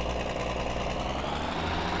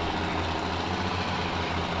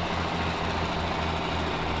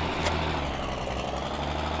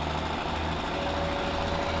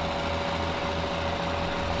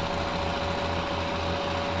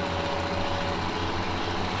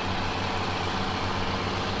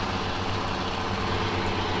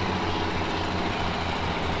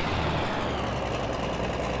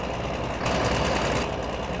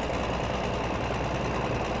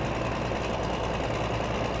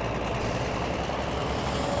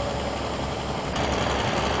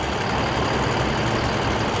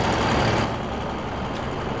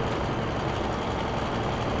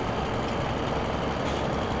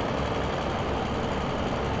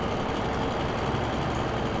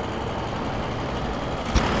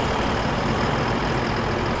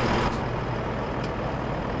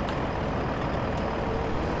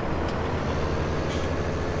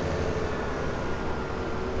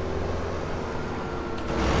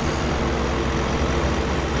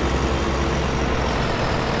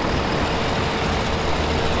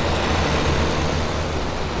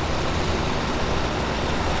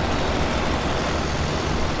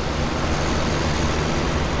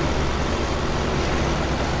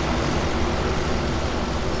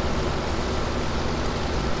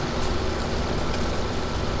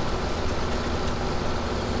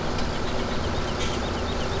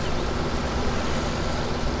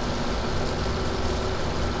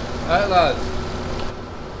 Right lads,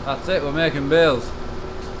 that's it, we're making bales.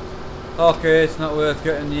 Okay, it's not worth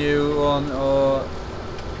getting you on, or...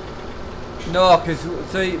 No, because,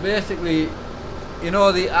 see, basically, you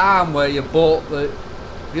know the arm where you bolt the...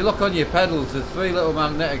 If you look on your pedals, there's three little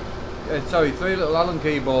Allen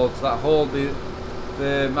key bolts that hold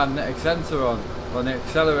the magnetic sensor on the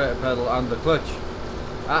accelerator pedal and the clutch.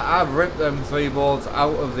 I've ripped them three bolts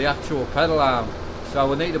out of the actual pedal arm, so I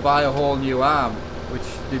would need to buy a whole new arm, which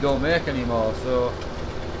they don't make anymore, so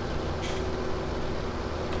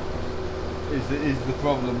is the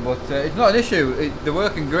problem. But it's not an issue, they're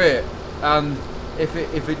working great, and if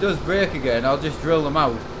it does break again, I'll just drill them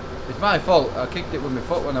out. It's my fault, I kicked it with my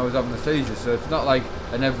foot when I was having a seizure, so it's not like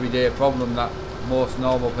an everyday problem that most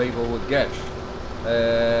normal people would get.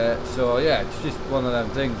 So yeah, it's just one of them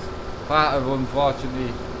things. Part of,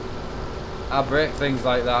 unfortunately, I break things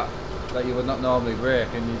like that you would not normally break,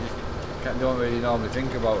 and you just don't really normally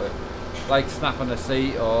think about it. Like snapping a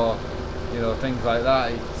seat, or you know, things like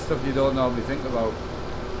that. It's stuff you don't normally think about.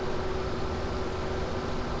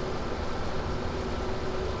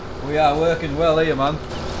 We are working well here, man.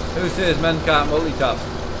 Who says men can't multitask?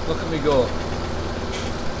 Look at me go.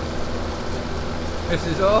 This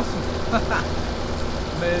is awesome.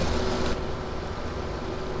 Man.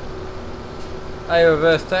 Hey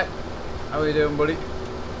Reverse Tech, how are you doing, buddy?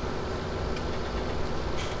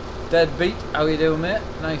 Deadbeat, how are you doing, mate?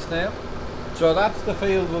 Nice name. So that's the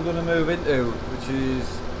field we're going to move into, which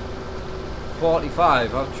is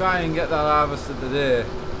 45. I'll try and get that harvested today.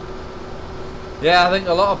 Yeah, I think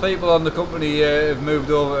a lot of people on the company have moved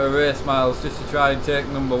over to Race Miles just to try and take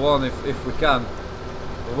number one if we can.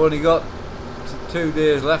 We've only got 2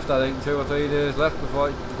 days left, I think, 2 or 3 days left before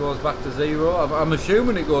it goes back to zero. I'm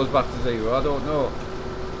assuming it goes back to zero, I don't know.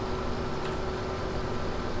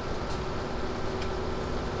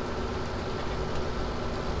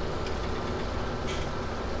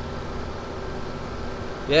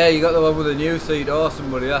 Yeah, you got the one with the new seat, awesome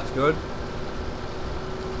buddy, that's good.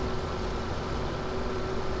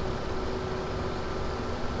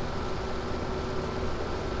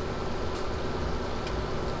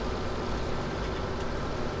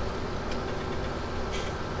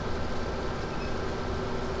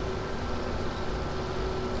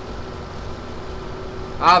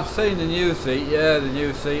 I've seen the new seat, yeah, the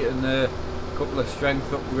new seat and a couple of strength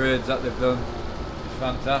upgrades that they've done. It's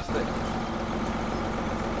fantastic.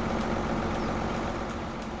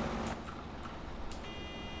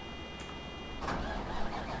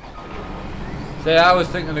 See, I was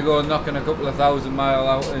thinking of going knocking a couple of 1,000 mile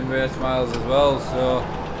out in Race Miles as well, so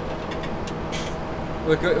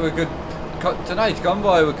we could tonight's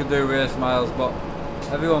convoy we could do Race Miles, but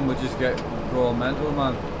everyone would just go mental,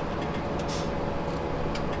 man.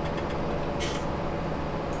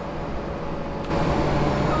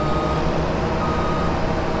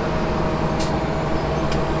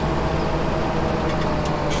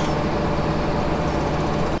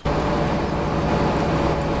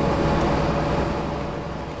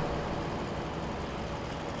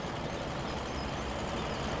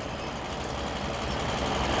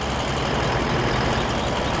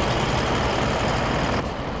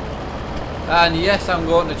 And yes, I'm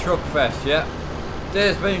going to Truck Fest, yeah.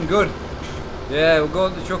 Day's been good. Yeah, we're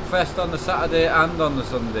going to Truck Fest on the Saturday and on the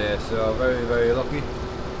Sunday, so very, very lucky.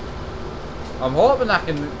 I'm hoping I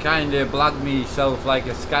can kind of blag myself like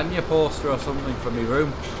a Scania poster or something for my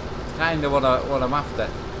room. It's kind of what I'm after,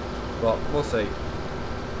 but we'll see.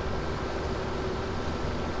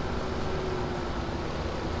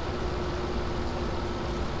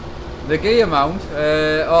 The gear mount,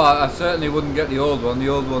 oh, I certainly wouldn't get the old one. The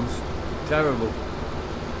old one's terrible.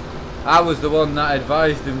 I was the one that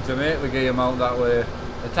advised him to make the gear mount that way.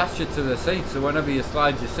 Attach it to the seat, so whenever you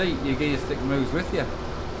slide your seat, your gear stick moves with you.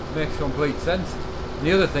 Makes complete sense. And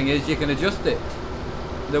the other thing is you can adjust it.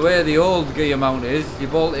 The way the old gear mount is, you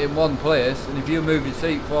bolt it in one place, and if you move your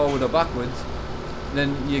seat forward or backwards,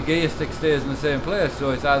 then your gear stick stays in the same place,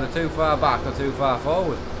 so it's either too far back or too far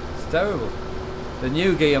forward. It's terrible. The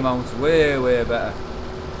new gear mount's way, way better.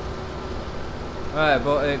 Right,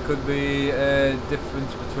 but it could be a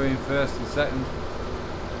difference between first and second.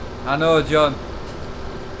 I know, John.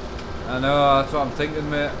 I know, that's what I'm thinking,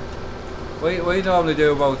 mate. We normally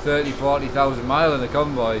do about 30,000–40,000 miles in a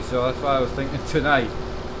convoy, so that's why I was thinking tonight.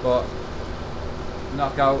 But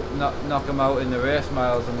knock them out in the Race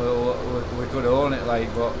Miles, and we could own it,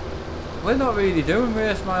 like. But we're not really doing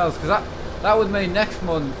Race Miles, because that would mean next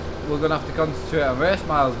month we're gonna have to concentrate on Race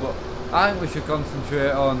Miles. But I think we should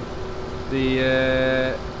concentrate on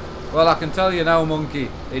the well, I can tell you now, Monkey,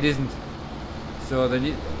 it isn't. So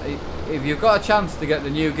if you've got a chance to get the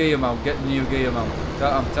new gear mount, get the new gear mount.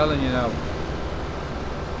 I'm telling you now.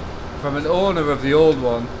 From an owner of the old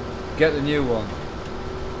one, get the new one.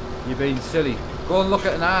 You're being silly. Go and look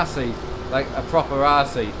at an R seat, like a proper R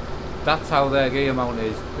seat. That's how their gear mount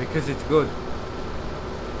is, because it's good.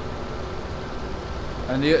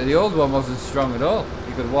 And the old one wasn't strong at all.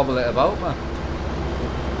 You could wobble it about, man.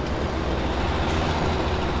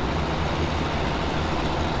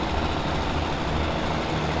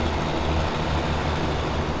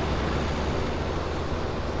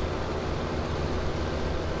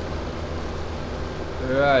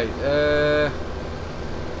 Right,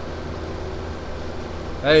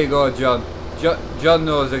 there you go, John. John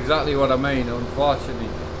knows exactly what I mean, unfortunately.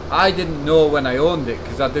 I didn't know when I owned it,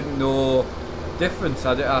 because I didn't know difference.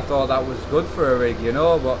 I thought that was good for a rig, you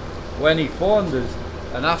know, but when he phoned us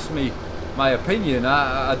and asked me my opinion,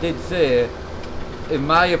 I did say, in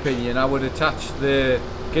my opinion, I would attach the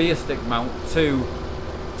gear stick mount to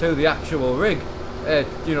the actual rig,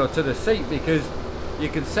 you know, to the seat, because you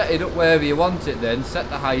can set it up wherever you want it, then set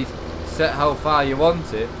the height, set how far you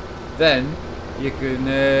want it, then you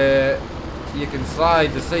can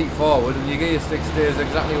slide the seat forward and your gear stick stays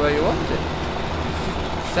exactly where you want it. It's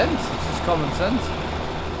just sense, it's just common sense.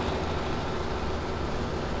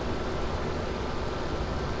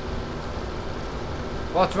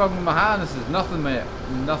 What's wrong with my harnesses? Nothing, mate.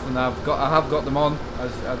 Nothing. I have got them on.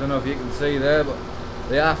 As I don't know if you can see there, but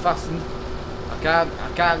they are fastened. I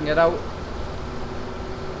can't get out.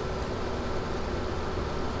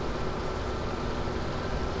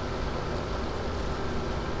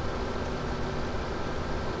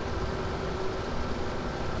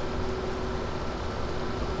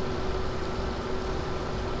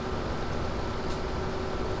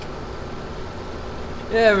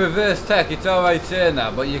 Yeah, reverse tech, it's alright saying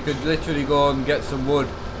that, but you could literally go and get some wood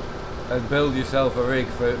and build yourself a rig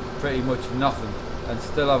for pretty much nothing and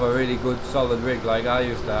still have a really good solid rig like I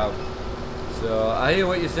used to have. So I hear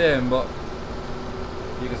what you're saying, but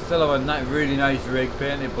you can still have a really nice rig,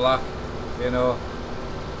 painted black, you know.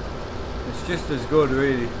 It's just as good,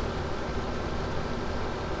 really.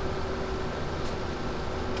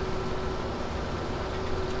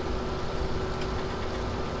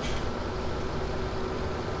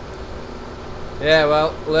 Yeah,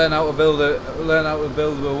 well, learn how to build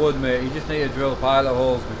a wood, mate. You just need to drill pilot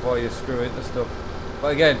holes before you screw into stuff.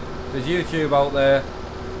 But again, there's YouTube out there,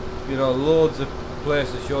 you know, loads of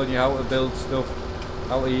places showing you how to build stuff,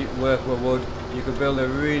 how to work with wood. You could build a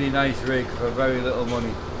really nice rig for very little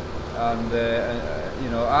money, and you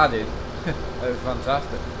know, I did. It was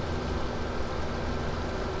fantastic.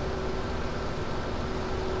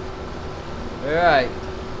 Right,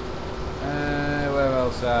 where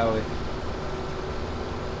else are we?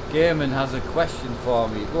 Gaiman has a question for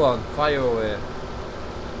me. Go on, fire away.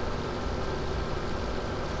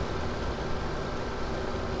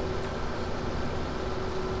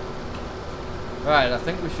 Right, I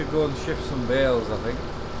think we should go and shift some bales, I think.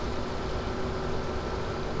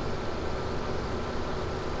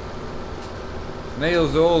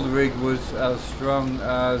 Neil's old rig was as strong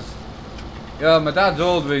as... Yeah, my dad's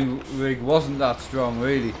old rig wasn't that strong,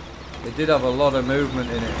 really. It did have a lot of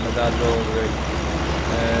movement in it, my dad's old rig.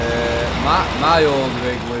 My old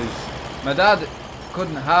rig was... My dad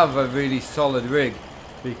couldn't have a really solid rig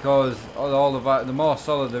because the more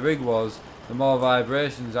solid the rig was, the more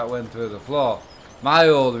vibrations that went through the floor. My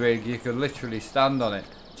old rig, you could literally stand on it,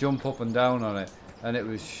 jump up and down on it, and it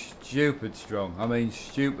was stupid strong. I mean,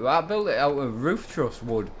 stupid. I built it out of roof truss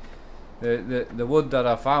wood. The wood that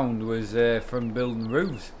I found was from building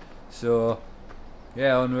roofs. So,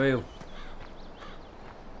 yeah, unreal.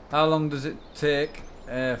 How long does it take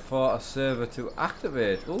for a server to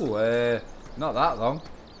activate? Oh, not that long.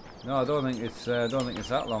 No, I don't think it's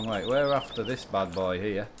that long. Right, we're after this bad boy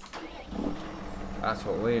here. That's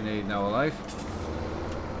what we need in our life.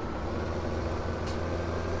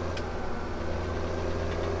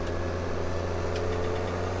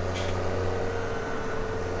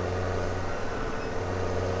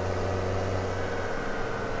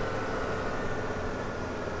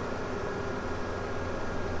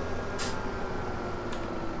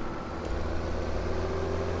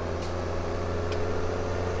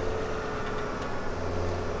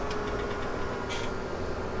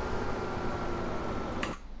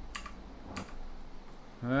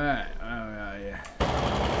 Right, alright, yeah.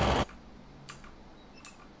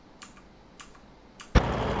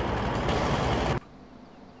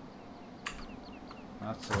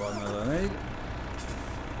 That's the one that I need.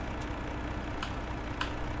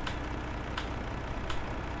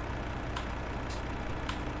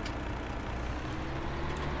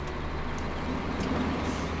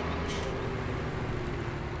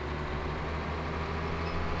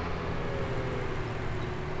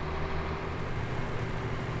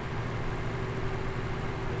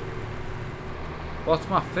 What's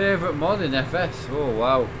my favourite mod in FS? Oh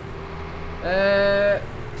wow.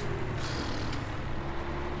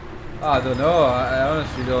 I don't know. I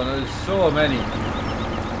honestly don't know. There's so many.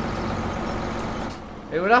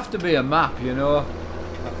 It would have to be a map, you know.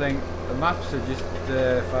 I think the maps are just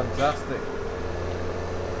fantastic.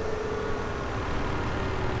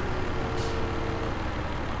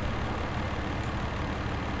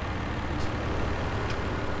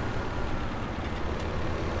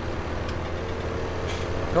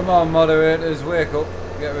 Come on, moderators, wake up.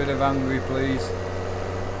 Get rid of angry, please.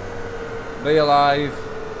 Be alive.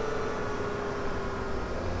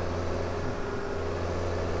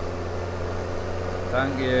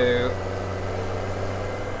 Thank you.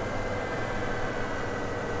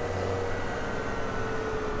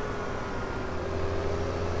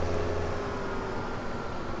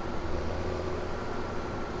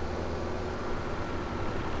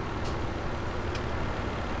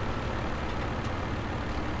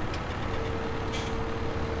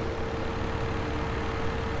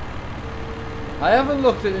 I haven't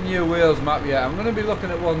looked at the new Wales map yet. I'm going to be looking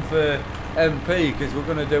at one for MP because we're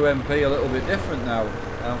going to do MP a little bit different now.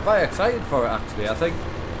 And I'm quite excited for it actually. I think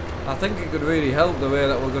it could really help the way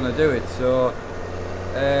that we're going to do it. So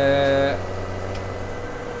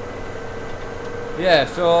yeah,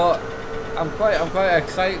 so I'm quite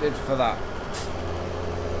excited for that.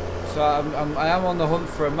 So I am on the hunt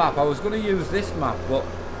for a map. I was going to use this map, but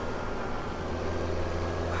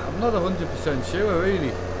I'm not 100% sure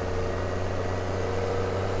really.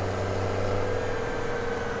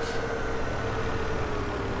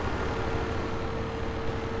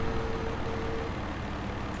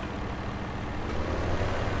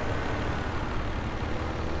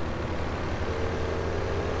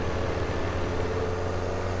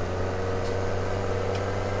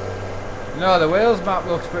 No, the Wales map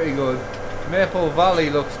looks pretty good. Maple Valley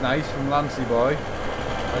looks nice from Lancy Boy.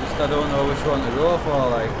 I don't know which one to go for,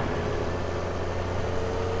 like.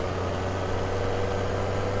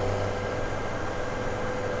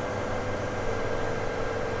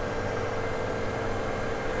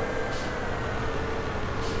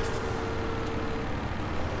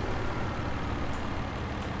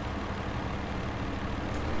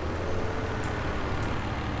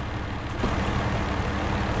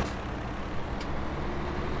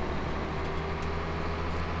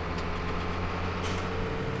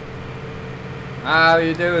 How are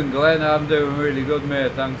you doing, Glenn? I'm doing really good,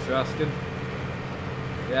 mate. Thanks for asking.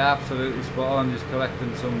 Yeah, absolutely spot on. Just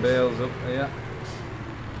collecting some bales up here.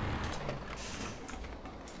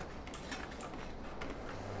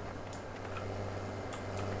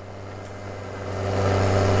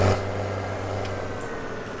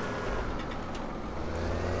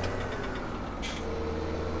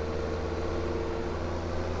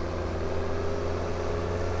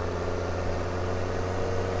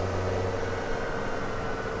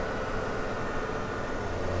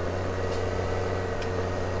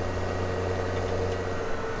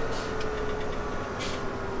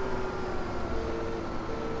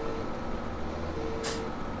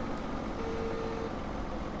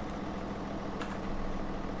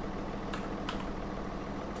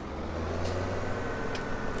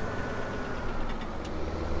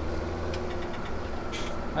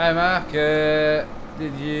 Hi Mark,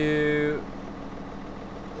 did you...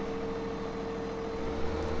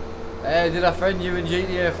 did I friend you in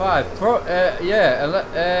GTA 5? Yeah,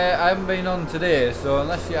 I haven't been on today, so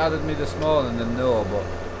unless you added me this morning then no, but...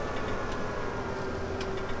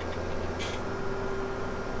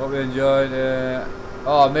 Hope you enjoyed.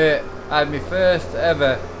 Oh mate, I had my first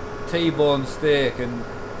ever T-bone steak and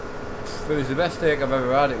it was the best steak I've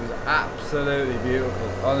ever had. It was absolutely beautiful.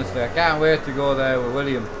 Honestly, I can't wait to go there with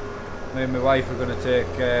William. Me and my wife are going to take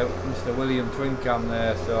Mr. William Twincam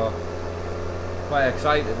there, so quite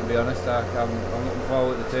excited to be honest. I'm looking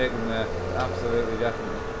forward to taking him there. Absolutely,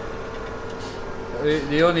 definitely.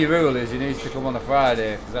 The only rule is he needs to come on a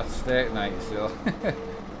Friday because that's steak night, so.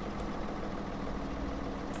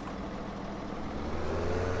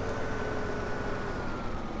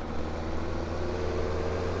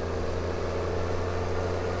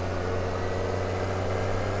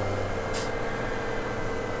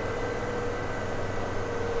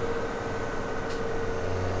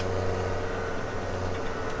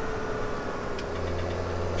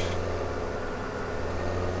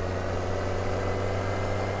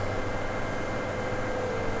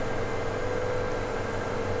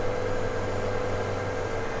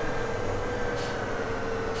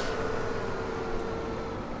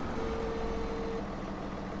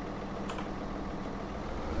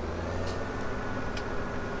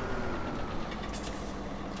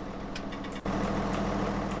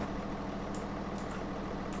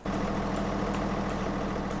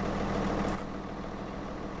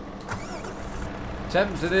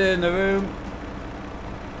 Temp today in the room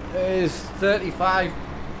is 35.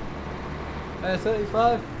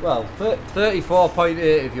 35? Well, 34.8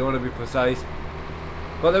 if you want to be precise.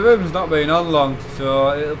 But the room's not been on long,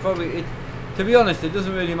 so it'll probably... to be honest, it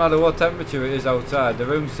doesn't really matter what temperature it is outside. The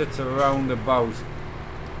room sits around about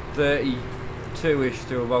 32ish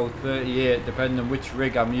to about 38, depending on which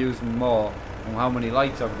rig I'm using more and how many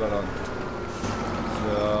lights I've got on.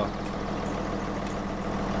 So...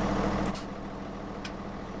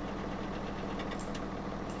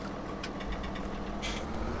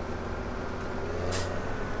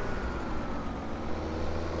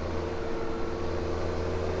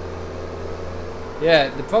 yeah,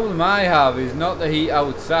 the problem I have is not the heat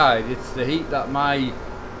outside, it's the heat that my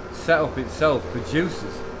setup itself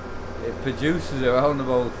produces. It produces around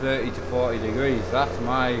about 30 to 40 degrees. That's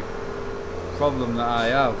my problem that I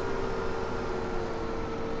have.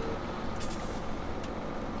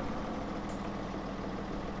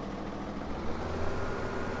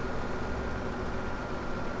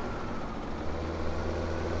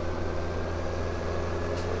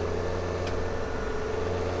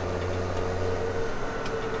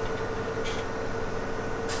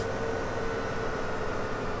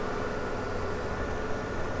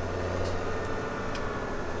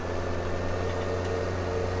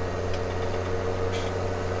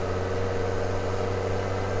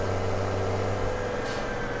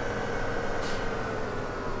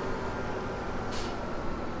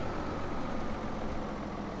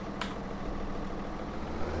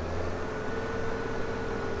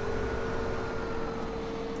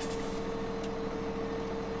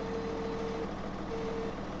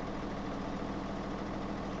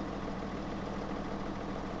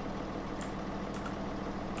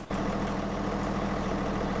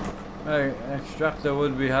 Right, extractor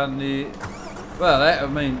would be handy. Well, I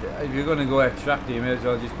mean, if you're going to go extractor, you may as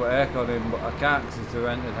well just put aircon in, but I can't because it's a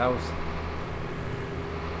rented house.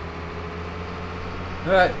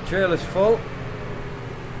 Right, trailer's full.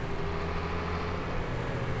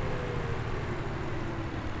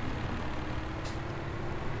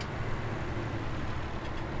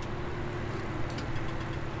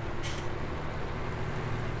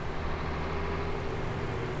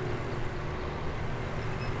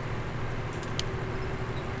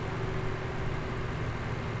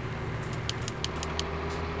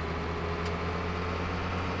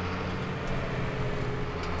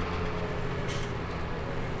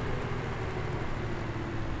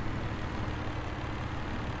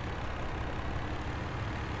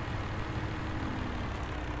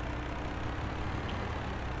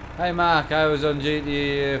 Hi Mark, I was on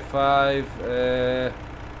GTA 5,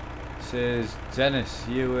 says Dennis,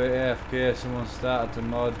 you were AFK, someone started to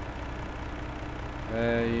mod,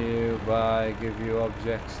 you buy, give you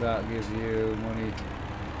objects that give you money.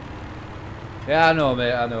 Yeah, I know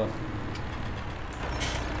mate, I know.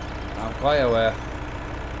 I'm quite aware.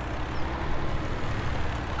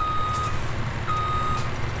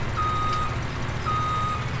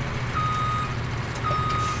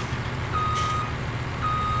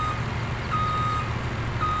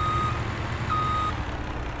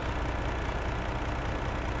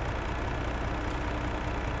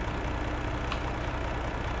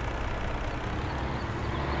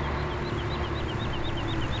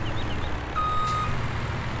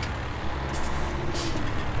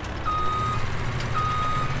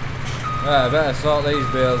 Right, I better sort these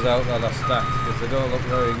bales out that are stacked because they don't look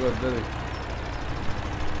very good, do they?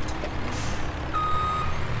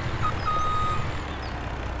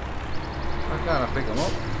 Why can't I pick them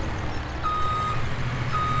up?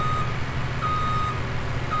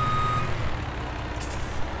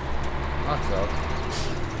 That's odd.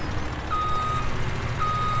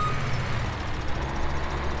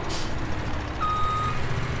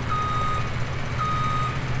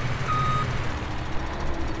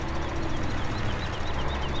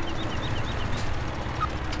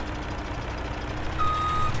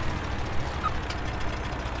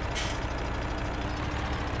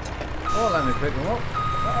 Oh, let me pick them up.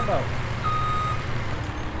 What's that about?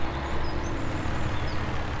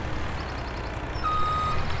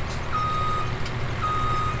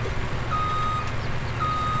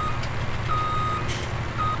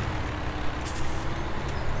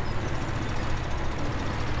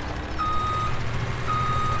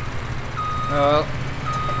 Well,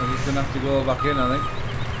 I'm just going to have to go back in, I think.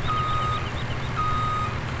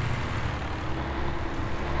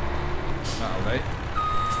 That'll do.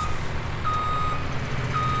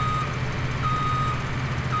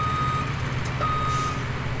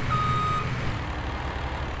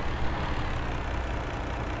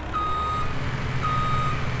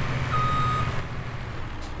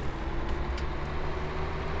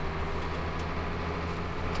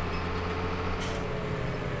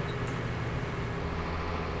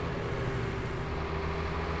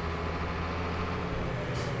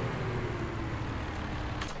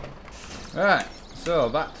 Right, so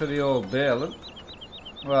back to the old baling.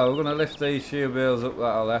 Well, we're going to lift these shear bales up that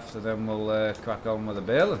I left and then we'll crack on with the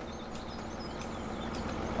baling.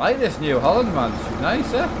 I like this New Holland, man. She's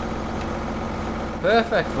nice, eh?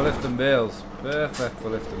 Perfect for lifting bales. Perfect for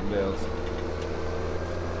lifting bales.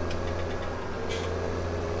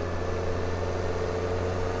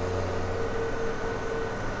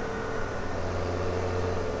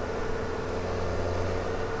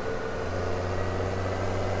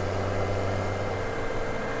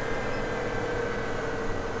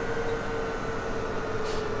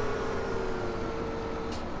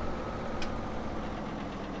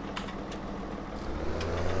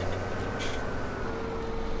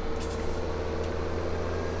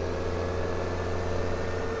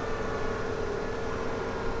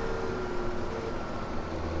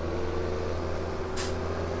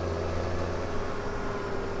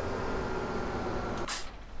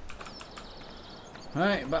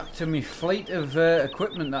 Right, back to my fleet of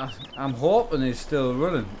equipment that I'm hoping is still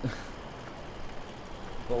running.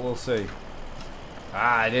 But we'll see.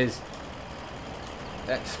 Ah, it is.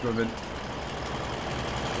 Excrement.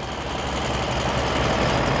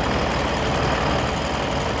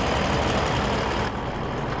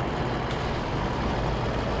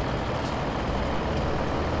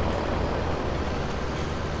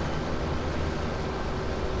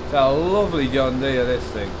 It's a lovely John Deere, this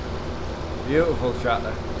thing. Beautiful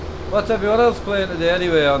tractor. What's everyone else playing today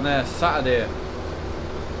anyway on their Saturday?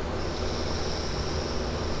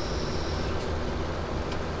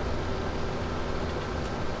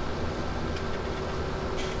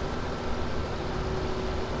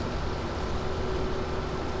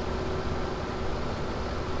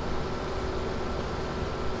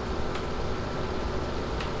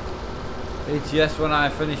 ETS when I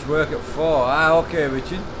finish work at 4. Ah, okay,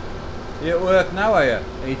 Richard. You at work now, are you?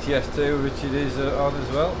 ETS 2, Richard is on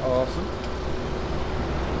as well. Awesome.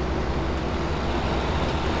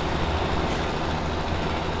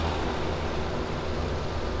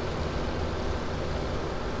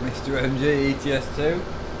 Mr. MG, ETS 2.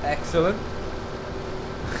 Excellent.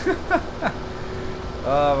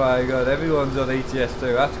 Oh my god, everyone's on ETS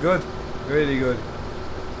 2. That's good. Really good.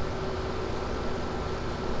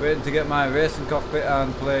 Waiting to get my racing cockpit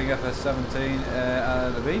and playing FS17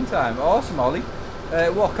 in the meantime. Awesome, Ollie.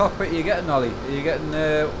 What cockpit are you getting, Ollie? Are you getting,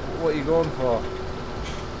 what are you going for?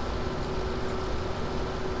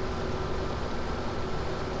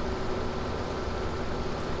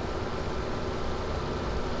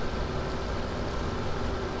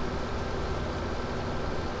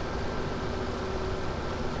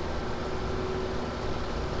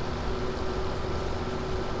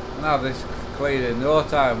 I'll have this cleared in no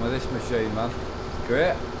time with this machine, man. It's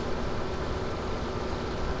great.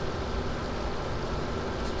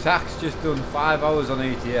 Tax just done 5 hours on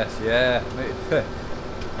ETS, yeah.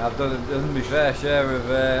 I've done my fair share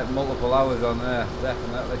of multiple hours on there,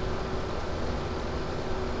 definitely.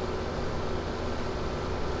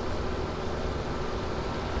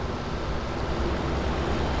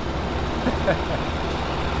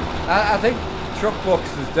 I think Truckbox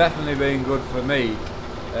has definitely been good for me.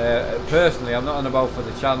 Personally, I'm not on about for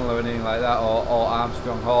the channel or anything like that, or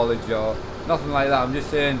Armstrong Haulage or nothing like that. I'm just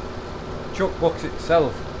saying Truckbox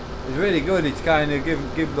itself is really good. It's kind of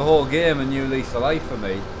give the whole game a new lease of life for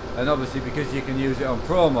me, and obviously because you can use it on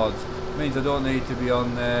Pro Mods, it means I don't need to be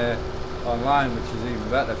on online, which is even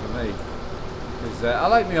better for me. Because I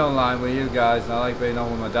like me online with you guys, and I like being on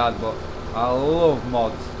with my dad, but I love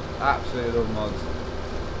mods, absolutely love mods.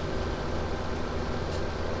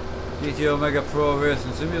 GT Omega Pro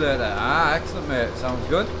Racing Simulator. Ah, excellent, mate. Sounds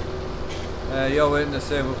good. You're waiting to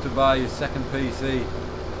save up to buy your second PC.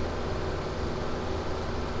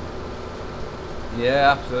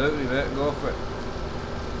 Yeah, absolutely, mate. Go for it.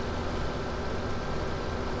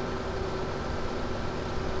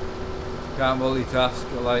 Can't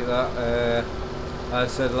multitask. I like that. I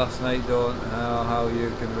said last night, don't know how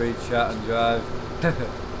you can read, chat and drive.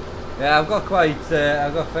 Yeah, I've got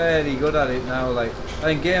fairly good at it now. Like, I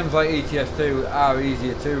think games like ETS2 are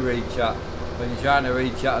easier to read chat. When you're trying to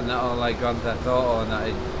read chat and that on like Grand Theft Auto and that,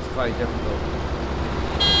 it's quite difficult.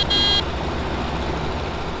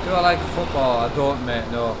 Do I like football? I don't, mate,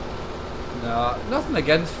 no. No, nothing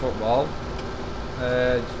against football.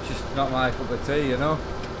 It's just not my cup of tea, you know.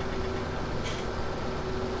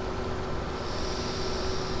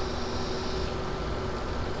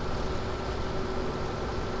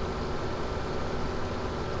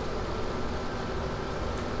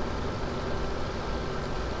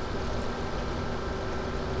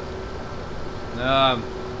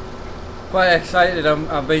 Quite excited.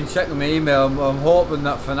 I've been checking my email. I'm hoping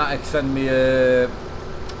that Fanatec send me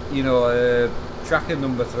you know, a tracking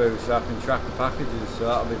number through so I can track the packages, so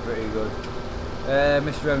that'll be pretty good.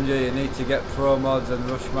 Mr. MG, you need to get Pro Mods and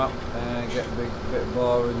Rush Map and get a bit of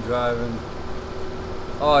boring driving.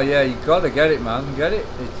 Oh yeah, you gotta get it, man. Get it.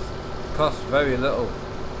 It costs very little.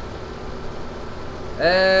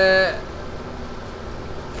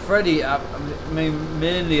 Freddie, I mean,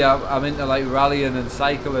 mainly I'm into like rallying and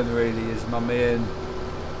cycling. Really, is my main.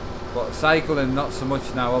 But cycling not so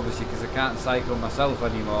much now, obviously, because I can't cycle myself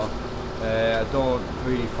anymore. I don't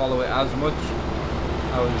really follow it as much.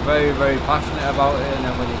 I was very, very passionate about it, and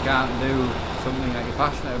then when you can't do something that you're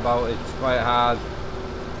passionate about, it's quite hard.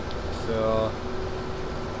 So,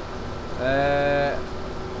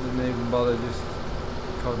 didn't even bother, just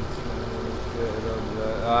concentrated on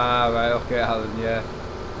the... Ah, right, okay, Alan, yeah.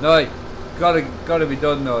 No, gotta be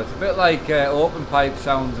done though. It's a bit like open pipe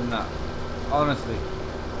sounds and that. Honestly,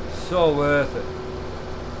 so worth it.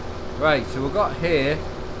 Right, so we've got here.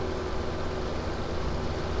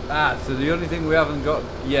 Ah, so the only thing we haven't got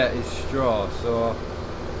yet is straw, so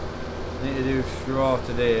need to do straw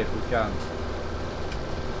today if we can.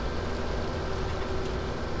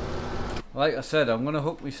 Like I said, I'm going to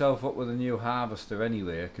hook myself up with a new harvester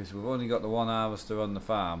anyway, because we've only got the one harvester on the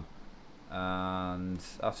farm, and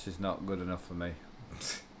that's just not good enough for me.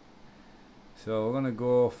 So we're going to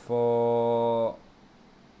go for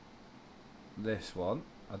this one.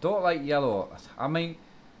 I don't like yellow. I mean,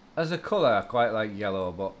 as a colour I quite like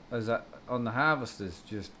yellow, but as on the harvesters,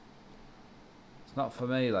 just it's not for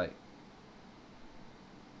me. Like,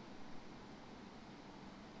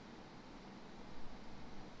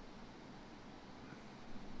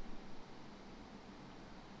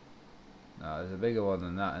 no, there's a bigger one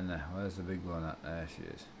than that in there. Where's the big one at? There she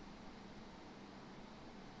is.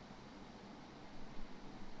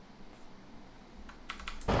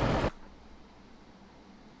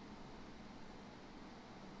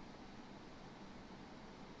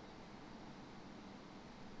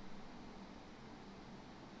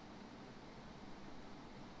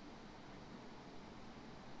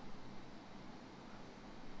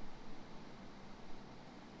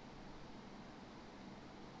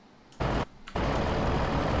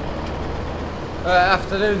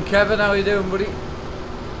 Afternoon, Kevin. How you doing, buddy?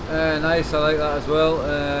 Nice. I like that as well.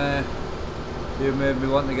 You made me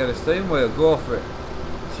want to get a steam wheel. Go for it.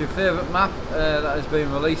 It's your favourite map that has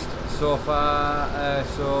been released so far.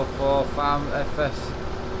 So for Farm FS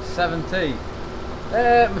 17.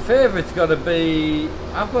 My favourite's got to be.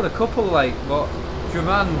 I've got a couple, like, but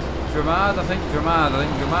Dramard. I think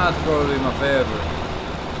Dramad's probably my favourite.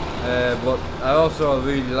 But I also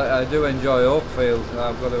really like. I do enjoy Oakfield.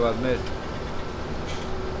 I've got to admit.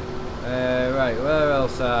 Right, where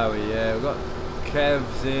else are we? We've got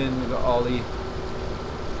Kev's in, we've got Ollie.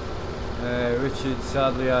 Richard,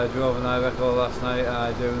 sadly I drove an Iveco last night.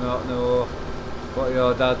 I do not know what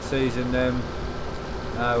your dad sees in them.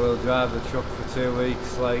 I will drive the truck for 2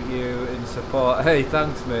 weeks like you in support. Hey,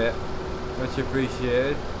 thanks mate, much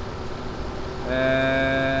appreciated.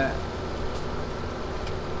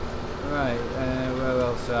 Right, where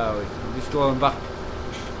else are we? I'm just going back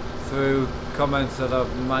through comments that I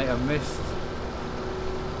might have missed.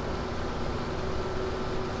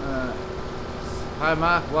 Hi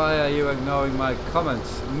Mark, why are you ignoring my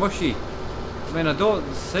comments? Mushy. I mean, I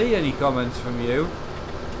don't see any comments from you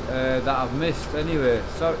that I've missed anyway.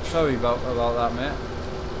 Sorry about that, mate.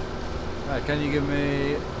 Right, can you give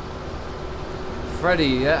me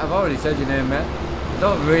Freddie? Yeah, I've already said your name, mate. I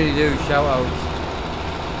don't really do shout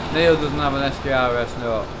outs. Neil doesn't have an SKRS,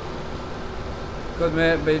 no. Good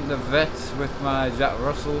mate, beating the vets with my Jack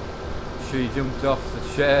Russell. She jumped off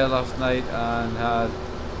the chair last night and had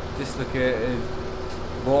dislocated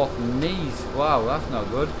both knees. Wow, that's not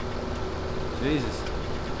good. Jesus.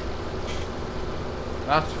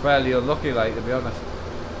 That's fairly unlucky, like, to be honest.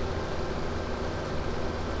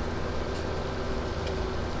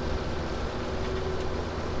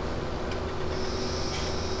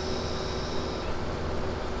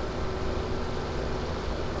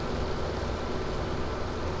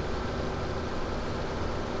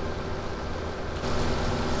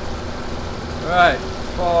 Right,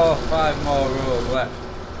 4 or 5 more rows left,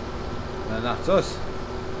 and that's us.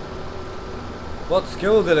 What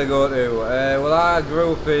school did I go to? Well, I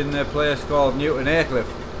grew up in a place called Newton Aycliffe,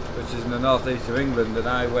 which is in the northeast of England, and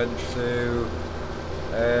I went to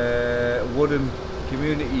Woodham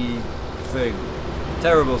Community thing.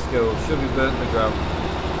 Terrible school, should be burnt to the ground.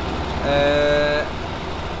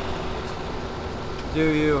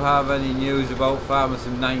 Do you have any news about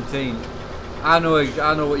Farmersim 19? I know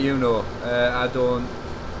what you know. I don't.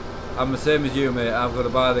 I'm the same as you, mate. I've got to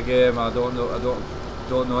buy the game. I don't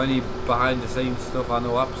don't know any behind the scenes stuff. I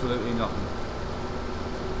know absolutely nothing.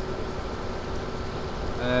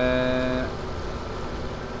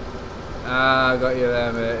 I got you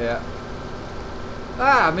there, mate, yeah.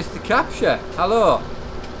 Mr. Capture, hello.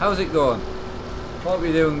 How's it going? Hope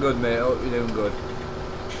you're doing good, mate, hope you're doing good.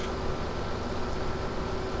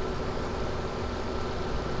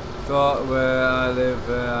 Thought where I live,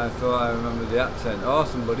 I thought I remembered the accent.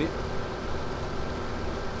 Awesome, buddy.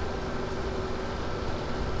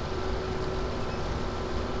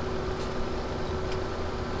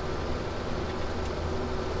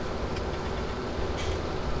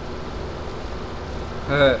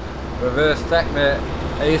 Reverse tech, mate.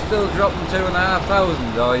 Are you still dropping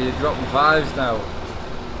 2,500 or are you dropping 5s now?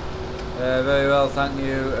 Very well, thank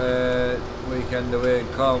you. Weekend away in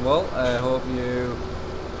Cornwall. I hope you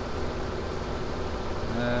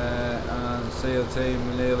and SEAL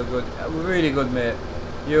team Neil are good. We're really good, mate.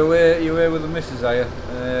 You away with the missus, are you?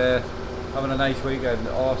 Having a nice weekend.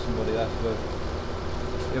 Awesome, buddy. That's good.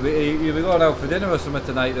 You'll be going out for dinner or something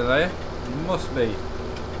tonight, are you? You must be.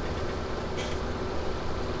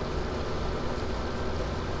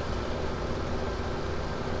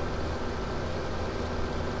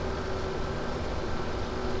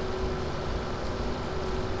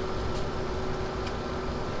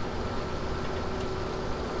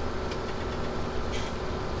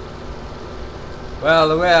 Well,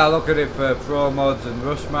 the way I look at it for Pro Mods and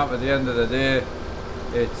Rush Map, at the end of the day,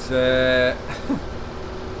 it's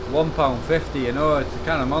 £1.50, you know, it's a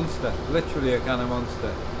can of Monster, literally a can of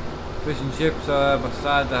Monster. Fish and chips are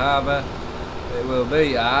beside the harbour, it will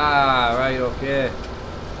be. Ah, right, okay.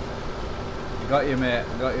 Got you, mate,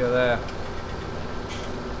 got you there.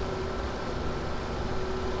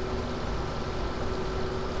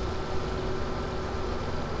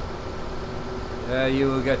 You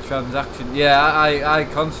will get transaction. Yeah, I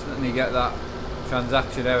constantly get that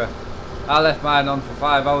transaction error. I left mine on for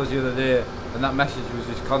 5 hours the other day and that message was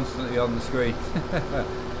just constantly on the screen.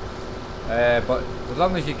 But as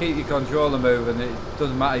long as you keep your controller moving, it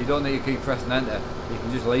doesn't matter. You don't need to keep pressing enter. You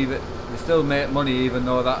can just leave it. You still make money even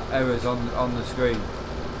though that error is on the screen.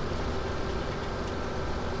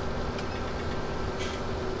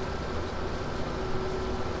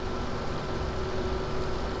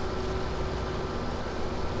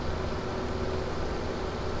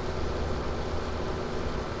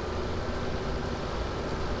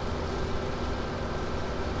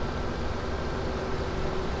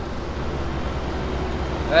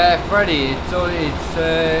 Freddie, it's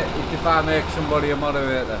if I make somebody a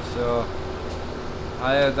moderator, so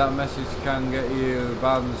I heard that message can get you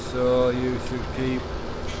banned, so you should keep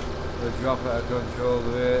the drop at a controlled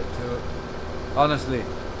rate to. Honestly,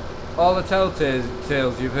 all the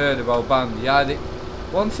telltales you've heard about ban,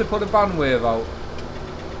 once they put a ban wave out,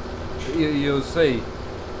 you'll see.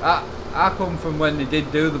 I come from when they did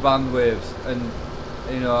do the ban waves, and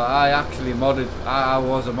you know, I actually modded. I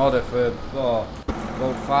was a modder for about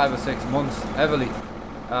 5 or 6 months heavily,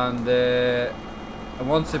 and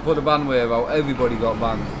once they put a ban wave out, everybody got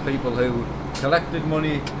banned. People who collected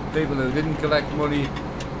money, people who didn't collect money,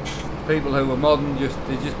 people who were modding,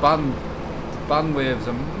 they just banned. Ban waves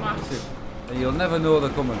are massive, and you'll never know they're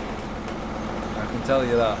coming. I can tell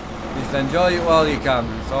you that. Just enjoy it while you can.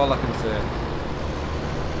 That's all I can say.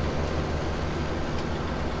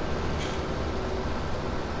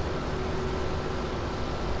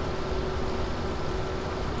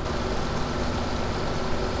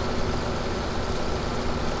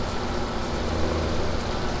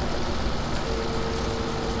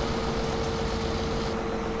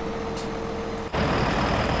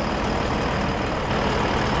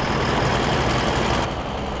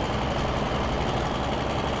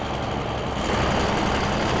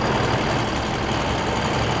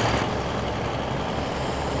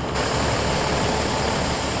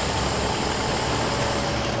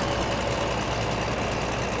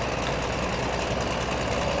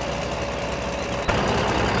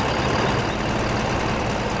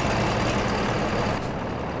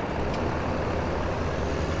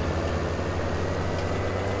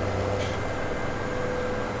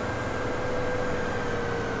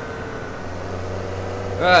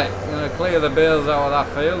 Right, I'm going to clear the bales out of that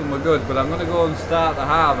field and we're good, but I'm going to go and start the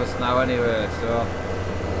harvest now anyway, so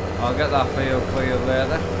I'll get that field cleared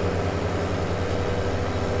later.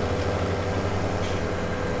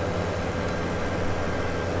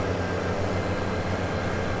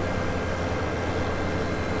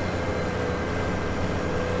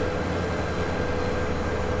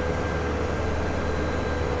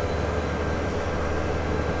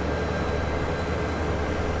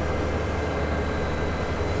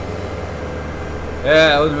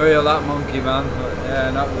 Yeah, unreal that monkey, man. Yeah,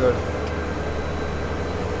 not good.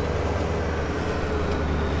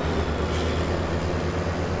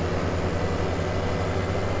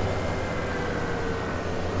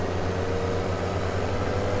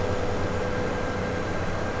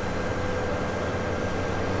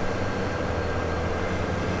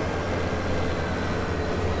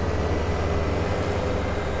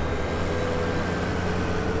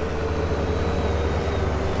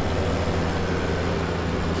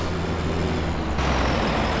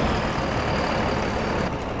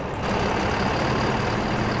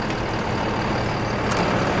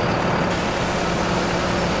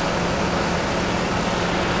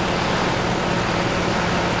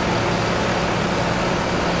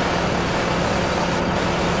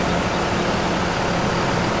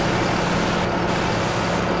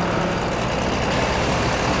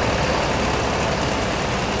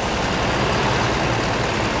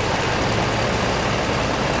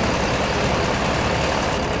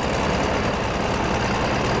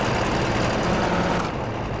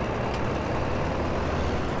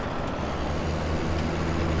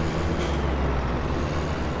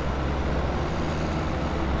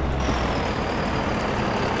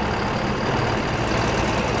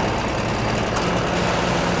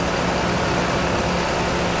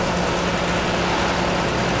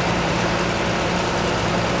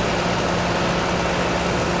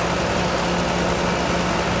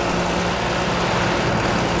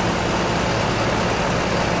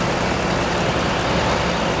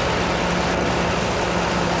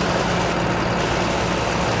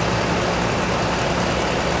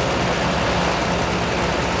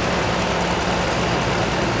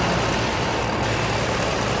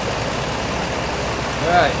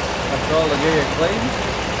 Right, that's all the gear clean.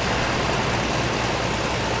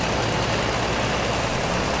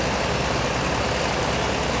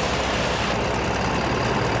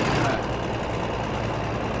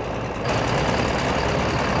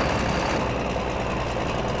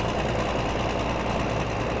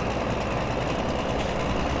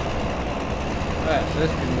 Right, so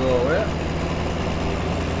this can go away.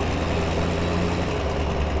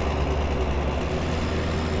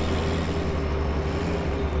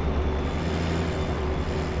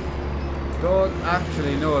 Don't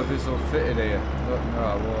actually know if this will fit in here. Don't know,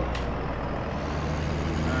 I won't.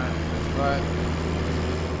 Right, that's fine.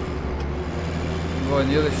 Go in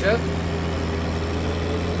the other shed.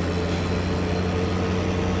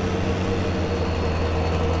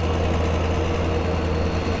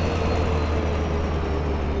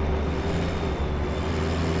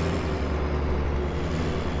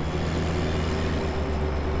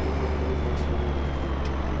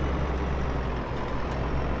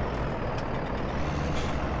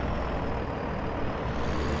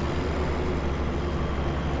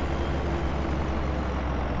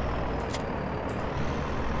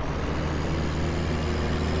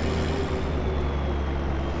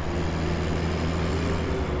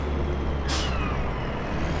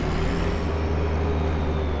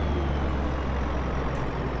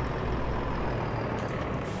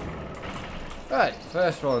 Right,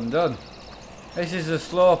 first one done. This is the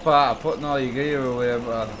slow part of putting all your gear away,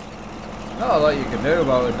 but not a lot you can do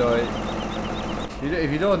about it though.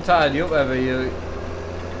 If you don't tidy up ever, you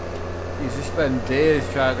just spend days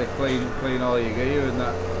trying to clean all your gear and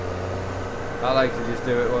that. I like to just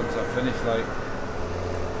do it once I finish, like.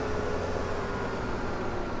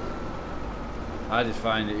 I just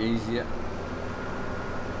find it easier.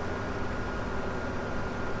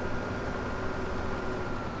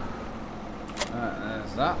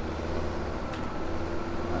 There's that.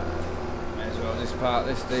 May as well just park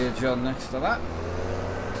this stage on next to that.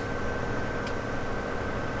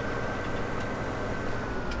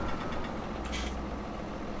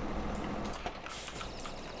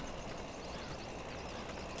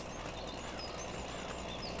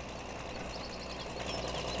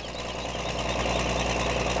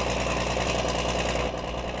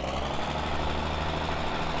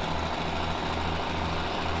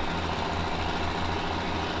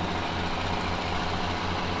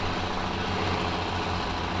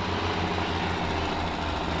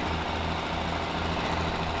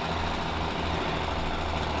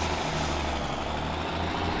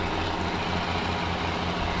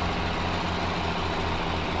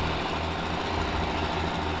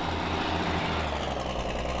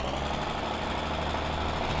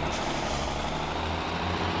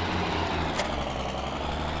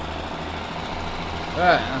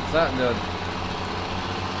 Right, that's that done.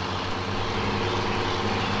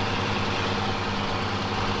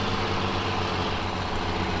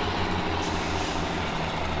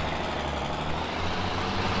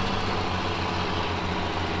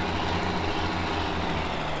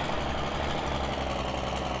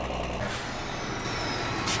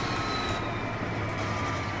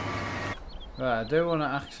 Right, I do want to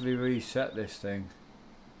actually reset this thing.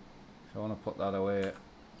 So I want to put that away.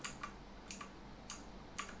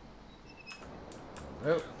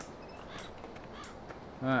 Oh.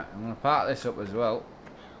 Right, I'm going to park this up as well.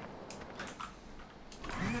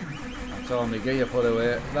 That's all my gear put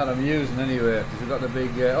away. That I'm using anyway, because we've got the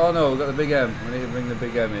big... oh no, we've got the big M. We need to bring the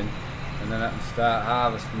big M in. And then I can start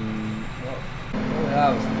harvesting... What are we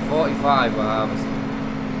harvesting? 45 we're harvesting.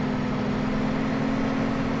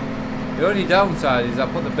 The only downside is I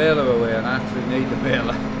put the baler away and I actually need the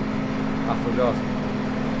baler. I forgot.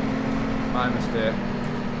 My mistake.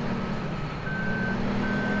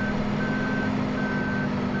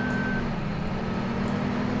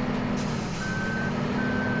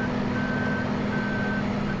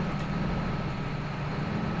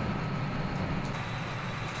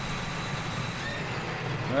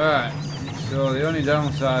 Right, so the only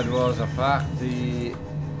downside was I parked the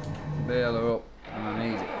baler up and I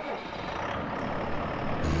need it.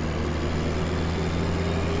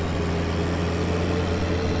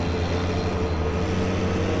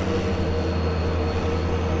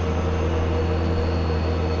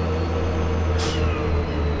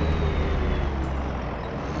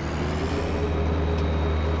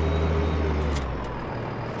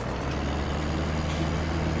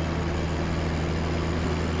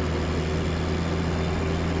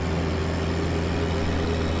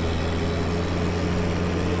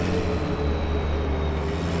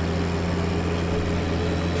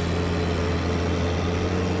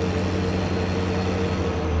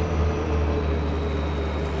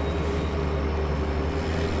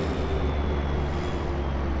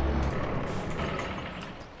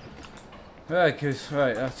 Right,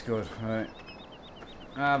 right, that's good, right.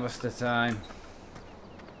 Harvester time.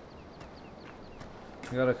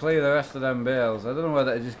 You gotta clear the rest of them bales. I don't know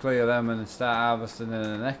whether to just clear them and start harvesting in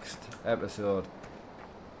the next episode.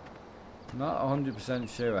 Not 100%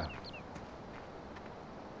 sure.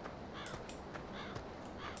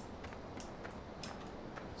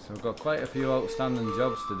 So we've got quite a few outstanding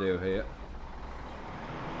jobs to do here.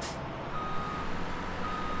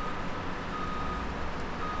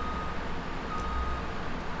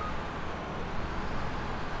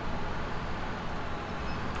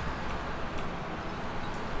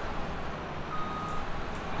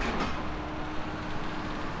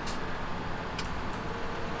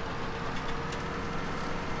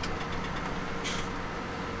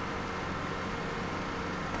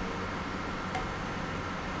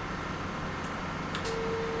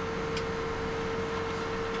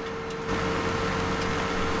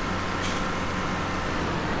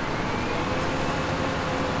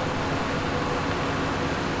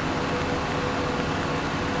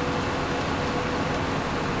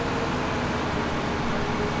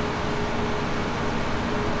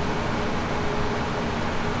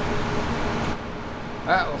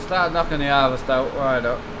 Right, we'll start knocking the harvest out right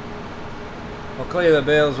up. I'll clear the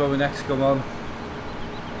bales when we next come on.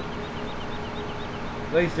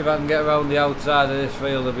 At least if I can get around the outside of this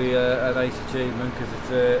field it'll be a nice achievement, because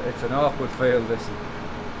it's an awkward field this.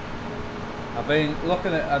 I've been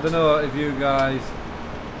looking at, I don't know if you guys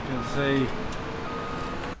can see,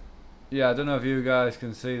 yeah, I don't know if you guys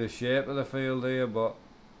can see the shape of the field here, but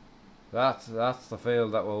that's the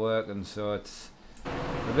field that we're working, so it's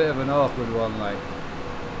a bit of an awkward one, like.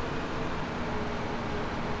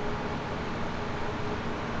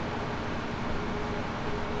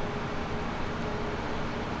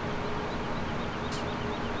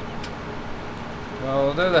 Well,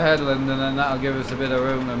 we'll do the headland and then that'll give us a bit of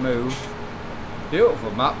room to move.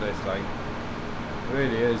 Beautiful map this, like. It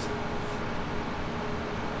really is.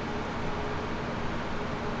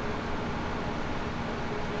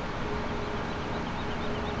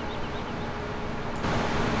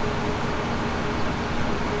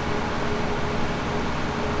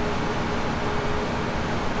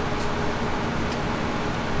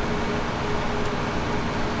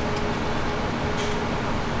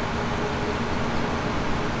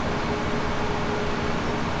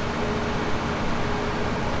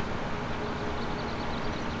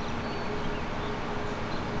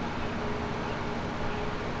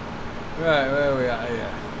 Right, where are we at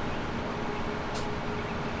here?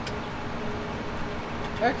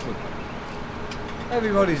 Excellent.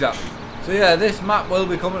 Everybody's happy. So yeah, this map will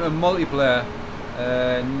be coming to multiplayer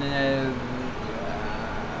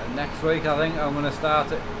next week, I think. I'm going to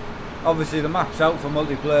start it. Obviously the map's out for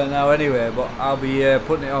multiplayer now anyway, but I'll be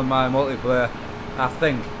putting it on my multiplayer, I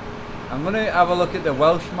think. I'm going to have a look at the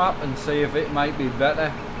Welsh map and see if it might be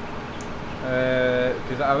better.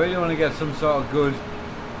 Because I really want to get some sort of good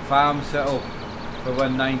farm set up for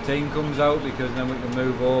when 19 comes out, because then we can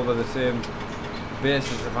move over the same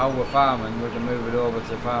basis of how we're farming, we can move it over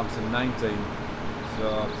to Farm Sim 19.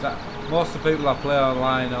 So most of the people that play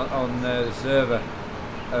online on the server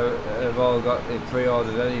have all got it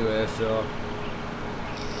pre-ordered anyway. So.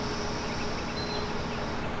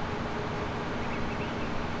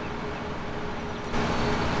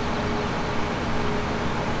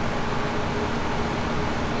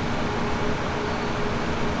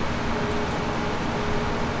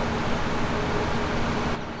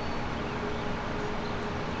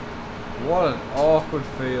 What an awkward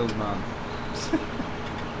field, man.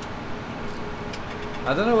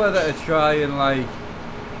 I don't know whether to try and like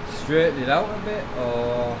straighten it out a bit,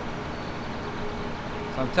 or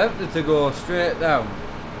I'm tempted to go straight down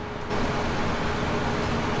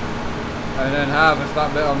and then harvest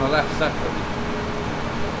that bit on the left separately.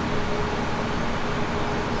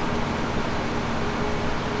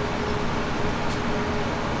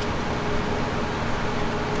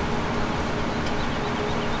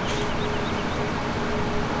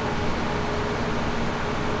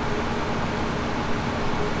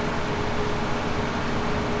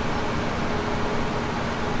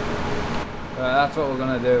 That's what we're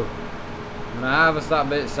going to do. I'm going to harvest that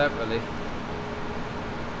bit separately.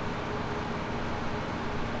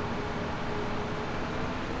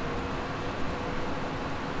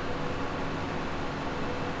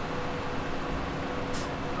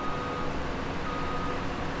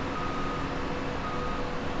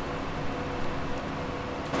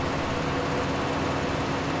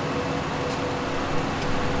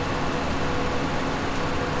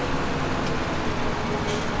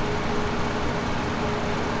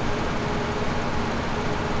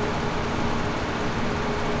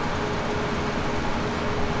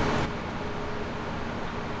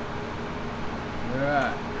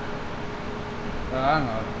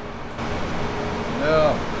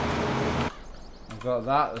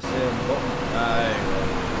 That the same button. There you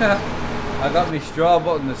go. I got my straw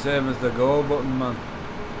button the same as the go button, man.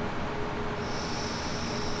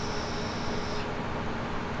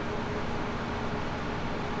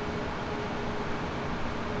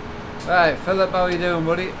 Right, Philip, how are you doing,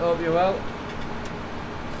 buddy? Hope you're well.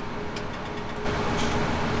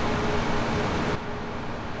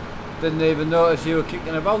 Didn't even notice you were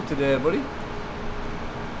kicking about today, buddy.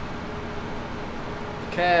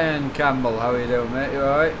 Ken Campbell, how are you doing, mate? You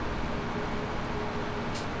alright?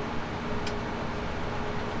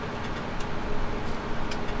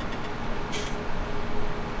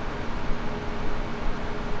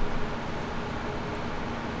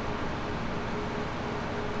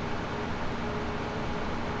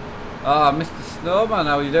 Ah, Mr. Snowman,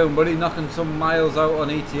 how are you doing, buddy? Knocking some miles out on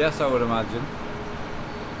ETS, I would imagine.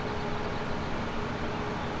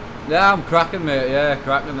 Yeah, I'm cracking, mate. Yeah,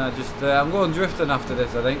 cracking. I'm going drifting after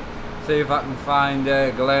this, I think. See if I can find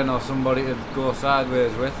Glenn or somebody to go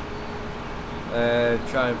sideways with.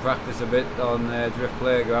 Try and practice a bit on Drift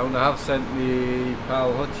Playground. I have sent me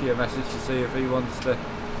pal Hutchie a message to see if he wants to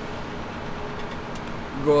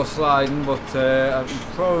go sliding, but I'm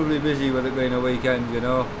probably busy with it being a weekend, you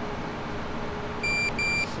know.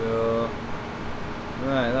 So,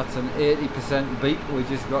 right, that's an 80% beat we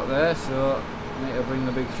just got there, so need to bring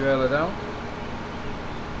the big trailer down.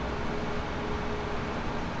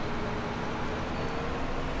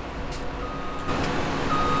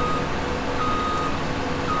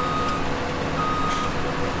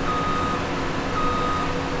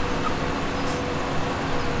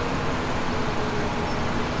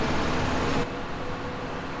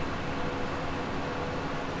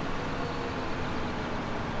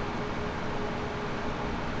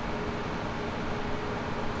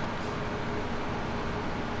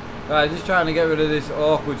 Right, just trying to get rid of this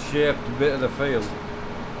awkward shaped bit of the field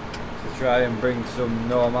to try and bring some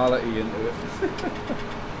normality into it.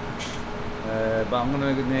 But I'm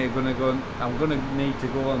gonna need to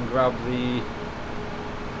go and grab the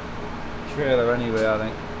trailer anyway, I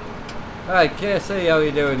think. Right, KC, how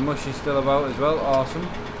you doing? Mushy's still about as well, awesome.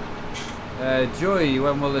 Joey,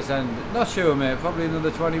 when will this end? Not sure, mate, probably another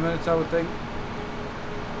 20 minutes, I would think.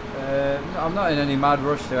 I'm not in any mad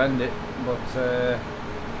rush to end it, but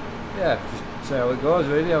yeah, just see how it goes,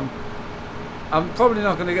 really. I'm probably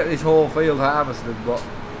not going to get this whole field harvested, but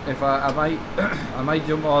if I might I might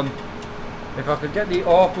jump on. If I could get the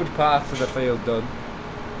awkward parts of the field done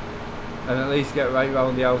and at least get right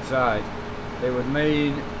round the outside, it would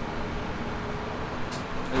mean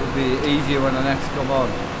it would be easier when the next come on.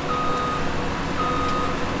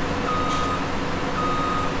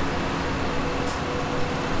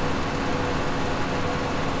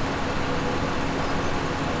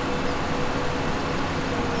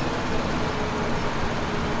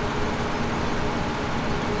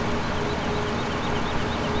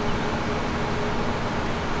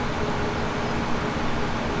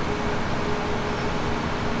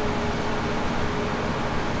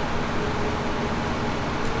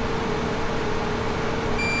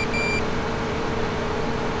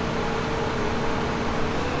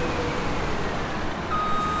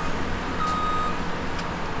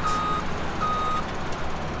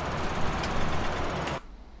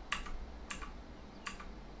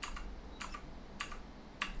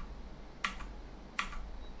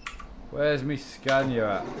 Where's me Scania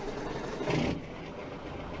at?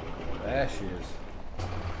 There she is.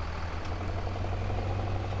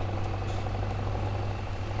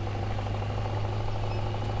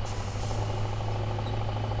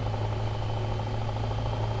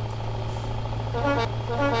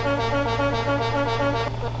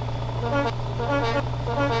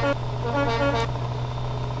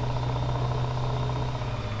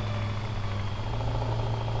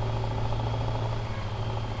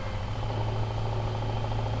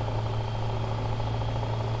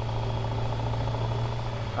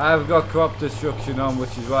 I've got crop destruction on,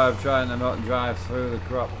 which is why I'm trying to not drive through the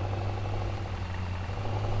crop.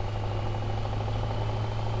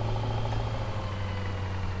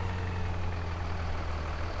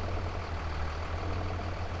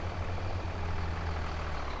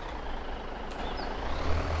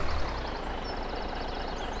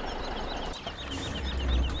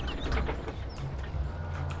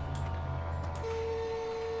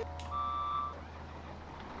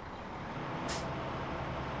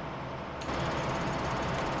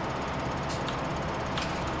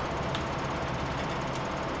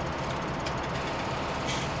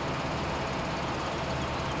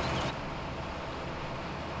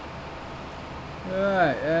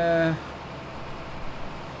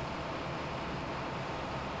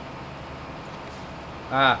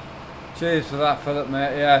 Right, cheers for that, Philip,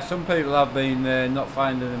 mate. Yeah, some people have been not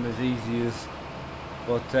finding them as easy as,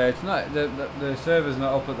 but it's not. The server's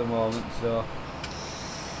not up at the moment, so.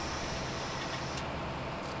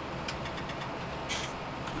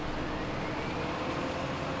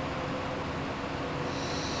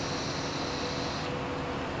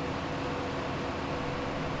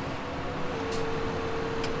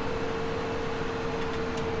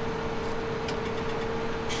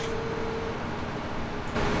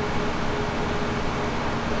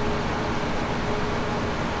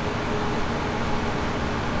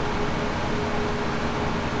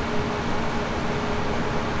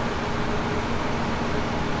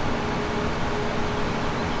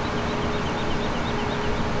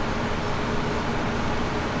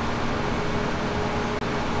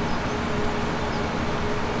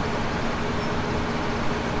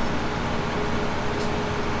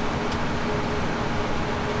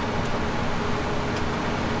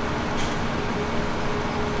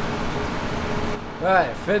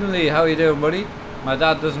 Right, Finley, how you doing, buddy? My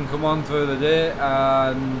dad doesn't come on through the day,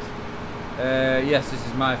 and yes, this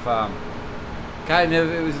is my farm. Kind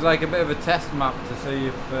of, it was like a bit of a test map to see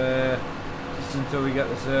if, just until we get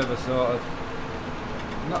the server sorted.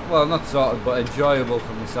 Not sorted, but enjoyable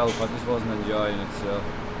for myself. I just wasn't enjoying it, so.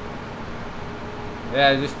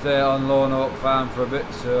 Yeah, just on Lone Oak Farm for a bit,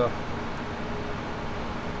 so.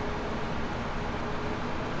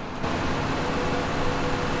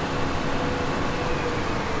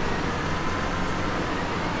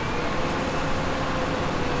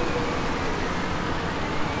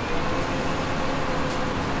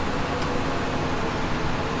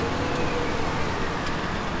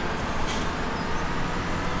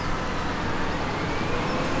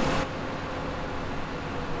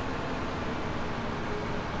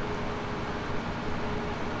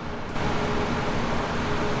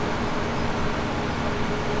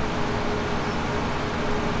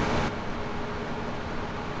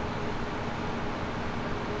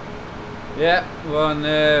 Yeah, we're on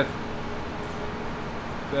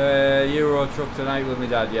Euro Truck tonight with my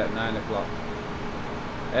dad, yeah, 9 o'clock.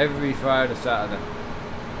 Every Friday, Saturday.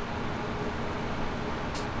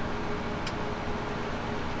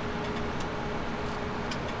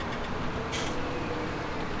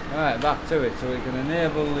 Right, back to it. So we can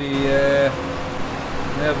enable the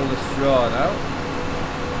straw now.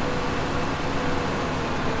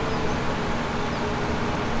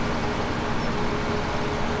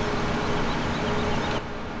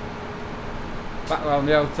 Back around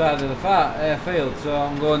the outside of the field, so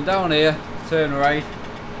I'm going down here, turn right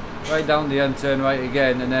down the end, turn right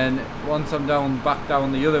again, and then once I'm back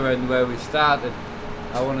down the other end where we started,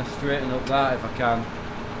 I want to straighten up that if I can,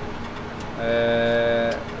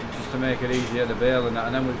 just to make it easier to bail and that,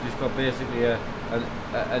 and then we've just got basically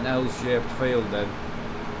an L-shaped field then,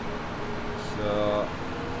 so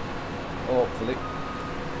hopefully.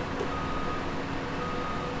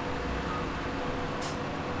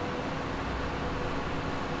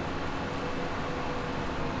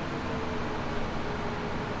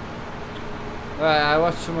 Right, I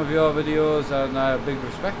watched some of your videos and I have big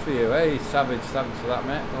respect for you, eh? Savage, thanks for that,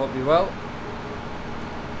 mate. I hope you're well.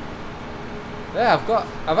 Yeah,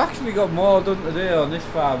 I've actually got more done today on this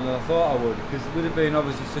farm than I thought I would, because with it being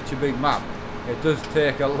obviously such a big map, it does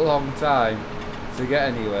take a long time to get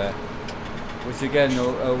anywhere. which again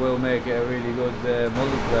will make it a really good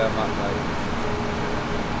multiplayer map. Like.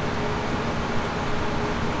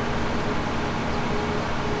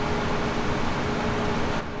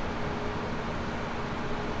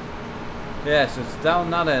 Yeah, so it's down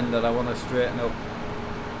that end that I want to straighten up.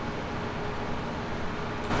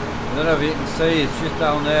 I don't know if you can see, it's just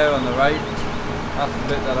down there on the right. That's the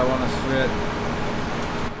bit that I want to straighten.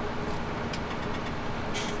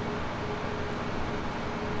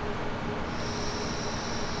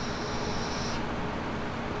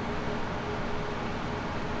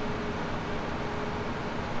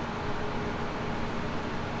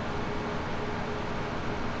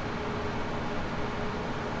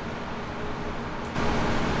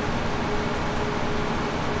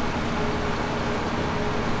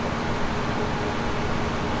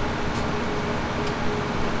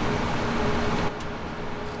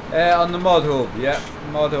 On the mod hub, yeah,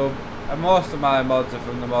 mod hub. And most of my mods are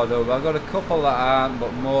from the mod hub. I've got a couple that aren't,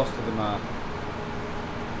 but most of them are.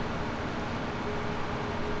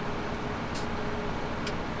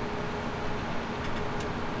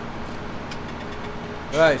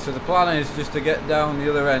 Right, so the plan is just to get down the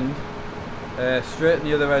other end, straighten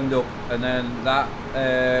the other end up, and then that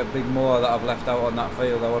big moor that I've left out on that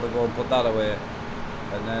field, I want to go and put that away.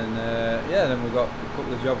 And then, yeah, then we've got a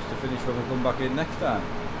couple of jobs to finish when we come back in next time.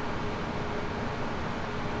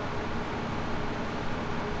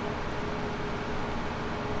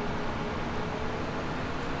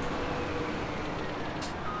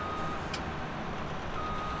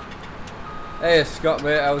 Hey Scott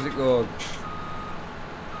mate, how's it going?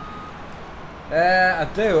 I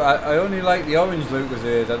do, I only like the orange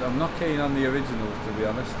Lucozade. I'm not keen on the originals, to be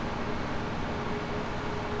honest.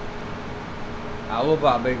 I love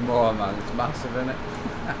that big moor, man, it's massive, isn't it?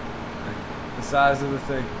 The size of the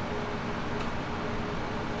thing.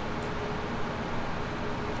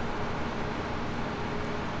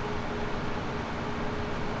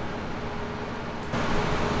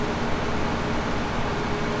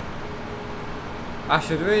 I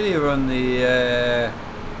should really run the,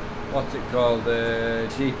 what's it called,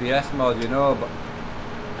 GPS mod, you know, but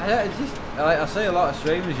I see a lot of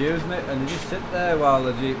streamers using it and they just sit there while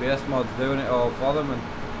the GPS mod's doing it all for them, and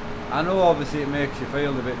I know obviously it makes you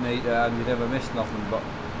feel a bit neater and you never miss nothing, but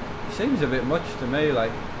it seems a bit much to me,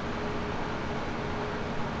 like.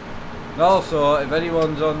 And also, if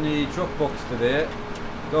anyone's on the truck books today,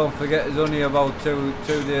 don't forget there's only about two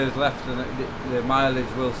days left and the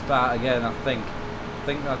mileage will start again, I think. I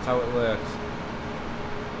think that's how it works.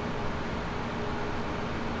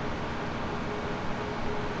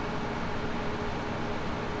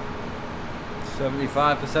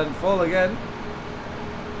 %75 full again.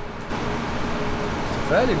 It's a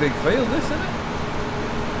fairly big field, this, isn't it?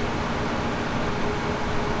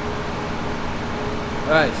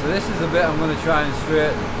 Right, so this is the bit I'm going to try and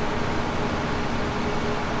straighten.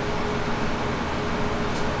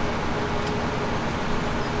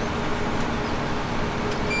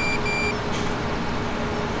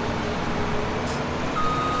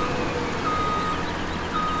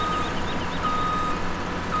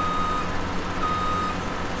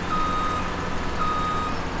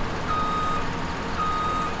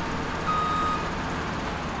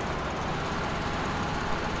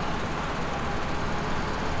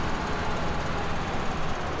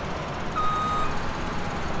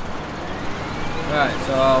 Right,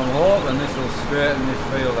 so I'm hoping this will straighten this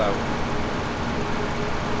field out.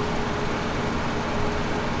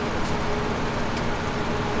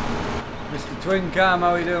 Mr. Twin Cam, how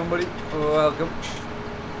are you doing, buddy? Oh, welcome.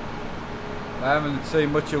 I haven't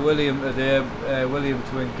seen much of William today, William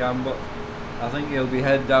Twin Cam, but I think he'll be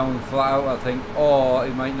head down flat out, I think, or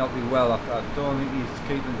he might not be well. I don't think he's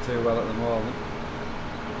keeping too well at the moment.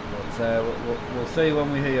 But we'll see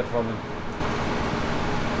when we hear from him.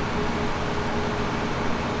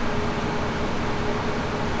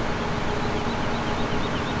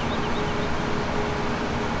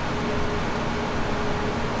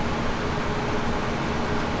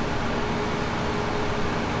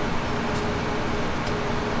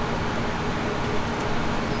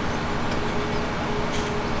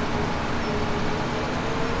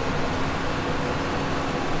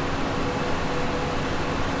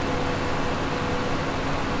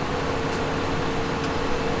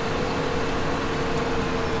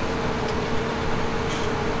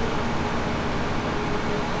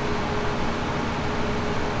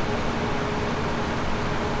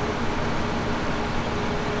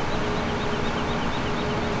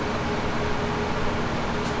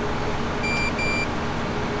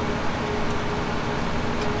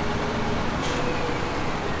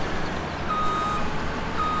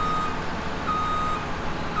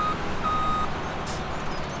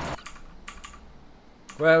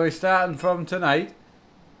 Where are we starting from tonight?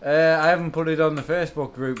 I haven't put it on the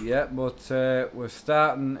Facebook group yet, but we're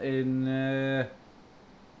starting in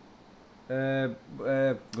come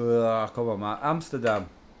on, man, Amsterdam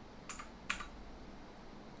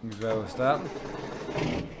is where we're starting.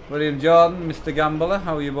 William Jordan, Mr. Gambler,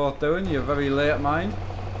 how are you both doing? You're very late, mind.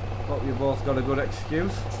 Hope you both got a good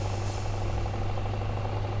excuse.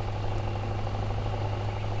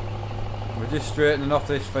 We're just straightening off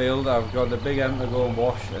this field. I've got the big end to go and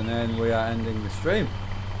wash, and then we are ending the stream.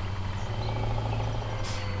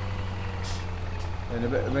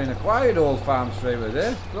 Been a quiet old farm stream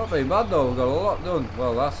today. It's not been bad though, we've got a lot done.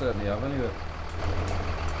 Well, I certainly have anyway.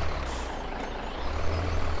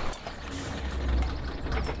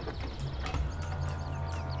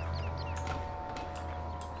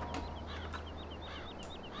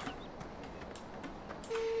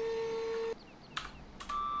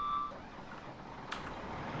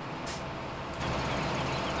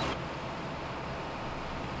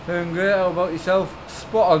 Doing great, how about yourself?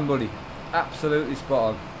 Spot on, buddy. Absolutely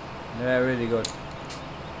spot on. Yeah, really good.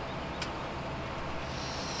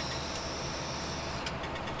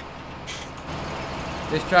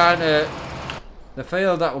 Just trying to... The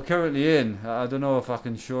field that we're currently in, I don't know if I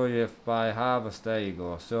can show you by harvest, there you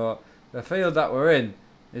go. So, the field that we're in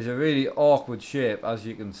is a really awkward shape, as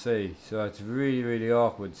you can see. So, it's really, really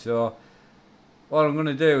awkward. So, what I'm going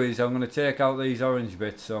to do is I'm going to take out these orange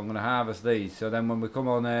bits, so I'm going to harvest these. So then when we come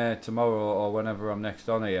on there tomorrow or whenever I'm next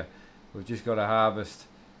on here, we've just got to harvest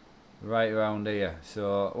right around here.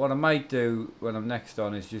 So what I might do when I'm next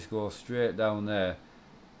on is just go straight down there,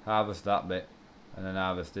 harvest that bit, and then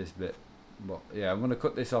harvest this bit. But yeah, I'm going to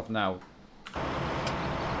cut this off now.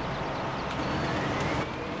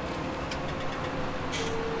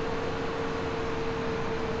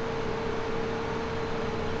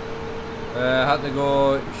 I had to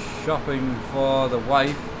go shopping for the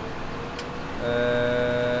wife.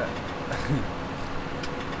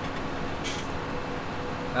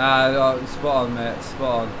 Spot on, mate,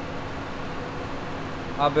 spot on.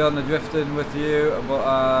 I'll be on the drifting with you, but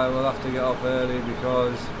I will have to get off early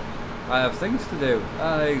because I have things to do.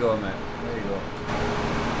 Ah, there you go, mate. There you go.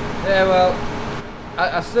 Yeah, well,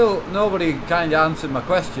 I still, nobody kind of answered my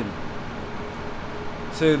question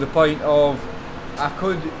to the point of I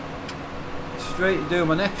could straight do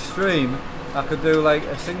my next stream. I could do like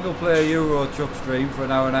a single player Euro Truck stream for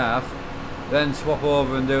an hour and a half, then swap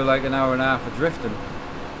over and do like an hour and a half of drifting,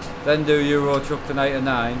 then do Euro Truck tonight at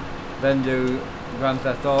 9, then do Grand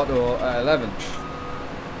Theft Auto at 11.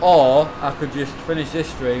 Or I could just finish this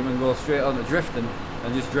stream and go straight on to drifting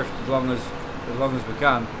and just drift as long as we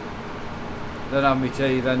can, then have my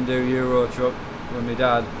tea, then do Euro Truck with my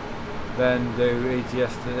dad, then do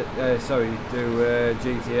ETS do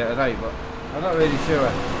GTA tonight. But I'm not really sure.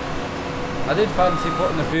 I did fancy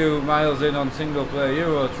putting a few miles in on single player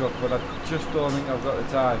Euro Truck, but I just don't think I've got the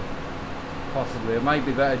time. Possibly. It might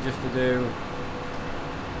be better just to do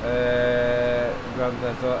Grand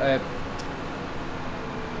Theft Auto,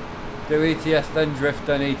 do ETS then drift,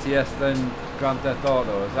 then ETS then Grand Theft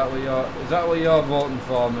Auto. Is that what you're voting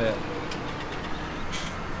for, mate?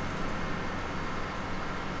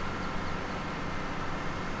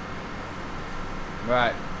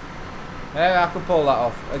 Right. Yeah, I could pull that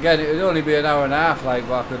off. Again, it would only be an hour and a half, like,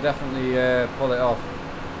 but I could definitely pull it off.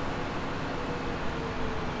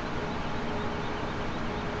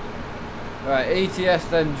 Right, ETS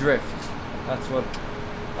then drift. That's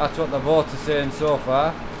what the votes are saying so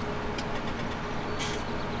far.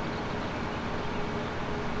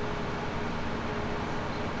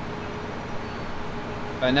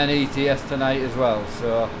 And then ETS tonight as well.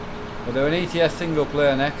 So we'll do an ETS single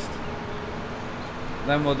player next.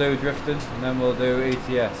 Then we'll do drifting, and then we'll do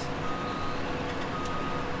ETS.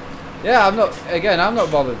 Yeah, I'm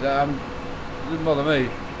not bothered. Doesn't bother me.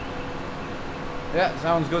 Yeah,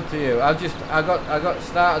 sounds good to you. I got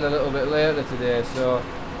started a little bit later today, so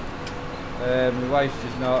my wife's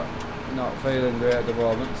just not feeling great at the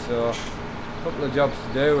moment. So a couple of jobs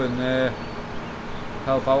to do and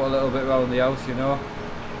help out a little bit around the house, you know.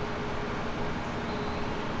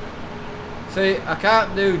 See, I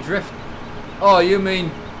can't do drift. Oh, you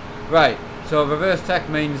mean, right, so reverse tech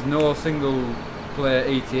means no single player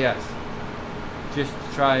ETS. Just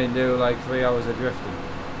try and do like 3 hours of drifting.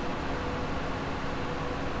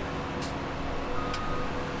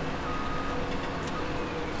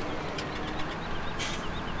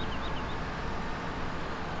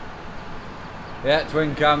 Yeah,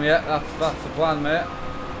 twin cam, yeah, that's the plan, mate.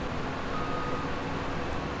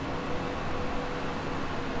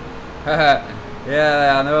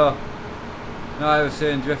 Yeah, I know. No, I was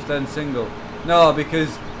saying drift then single. No,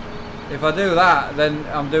 because if I do that, then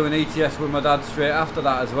I'm doing ETS with my dad straight after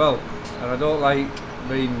that as well. And I don't like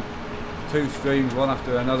being 2 streams, one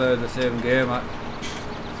after another, the same game.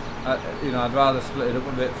 You know, I'd rather split it up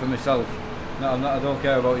a bit for myself. No, I don't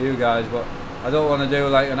care about you guys, but I don't want to do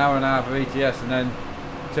like an hour and a half of ETS and then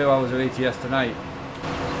 2 hours of ETS tonight.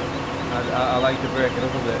 I like to break it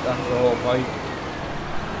up a bit, that's the whole point.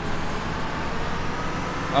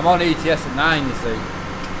 I'm on ETS at 9, you see.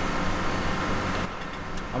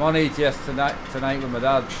 I'm on ETS tonight with my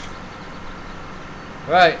dad.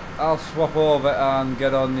 Right, I'll swap over and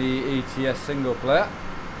get on the ETS single player.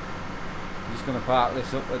 I'm just going to park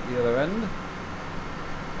this up at the other end.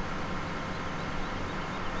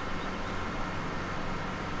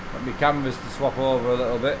 Got my canvas to swap over a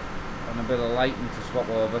little bit and a bit of lighting to swap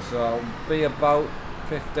over, so I'll be about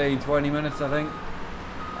 15-20 minutes I think.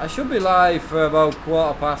 I should be live for about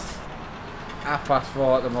 4:30 at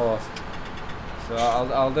the most. So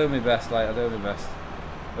I'll do my best, like I'll do my best.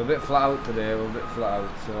 We're a bit flat out today, we're a bit flat out,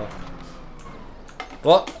 so.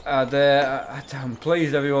 But I'm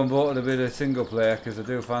pleased everyone voted a bit of single player because I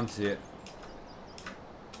do fancy it.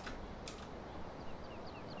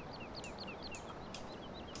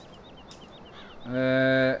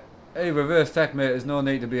 Hey, reverse tech mate, there's no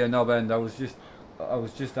need to be a knob end. I was just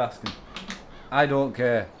asking. I don't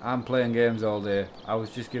care. I'm playing games all day. I was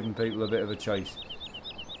just giving people a bit of a choice.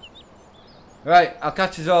 Right, I'll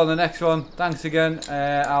catch you all in the next one. Thanks again.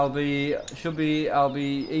 I'll be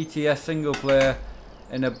ETS single player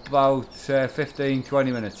in about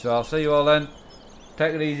 15-20 minutes. So I'll see you all then.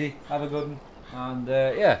 Take it easy. Have a good one. And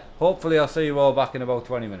yeah, hopefully I'll see you all back in about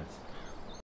 20 minutes.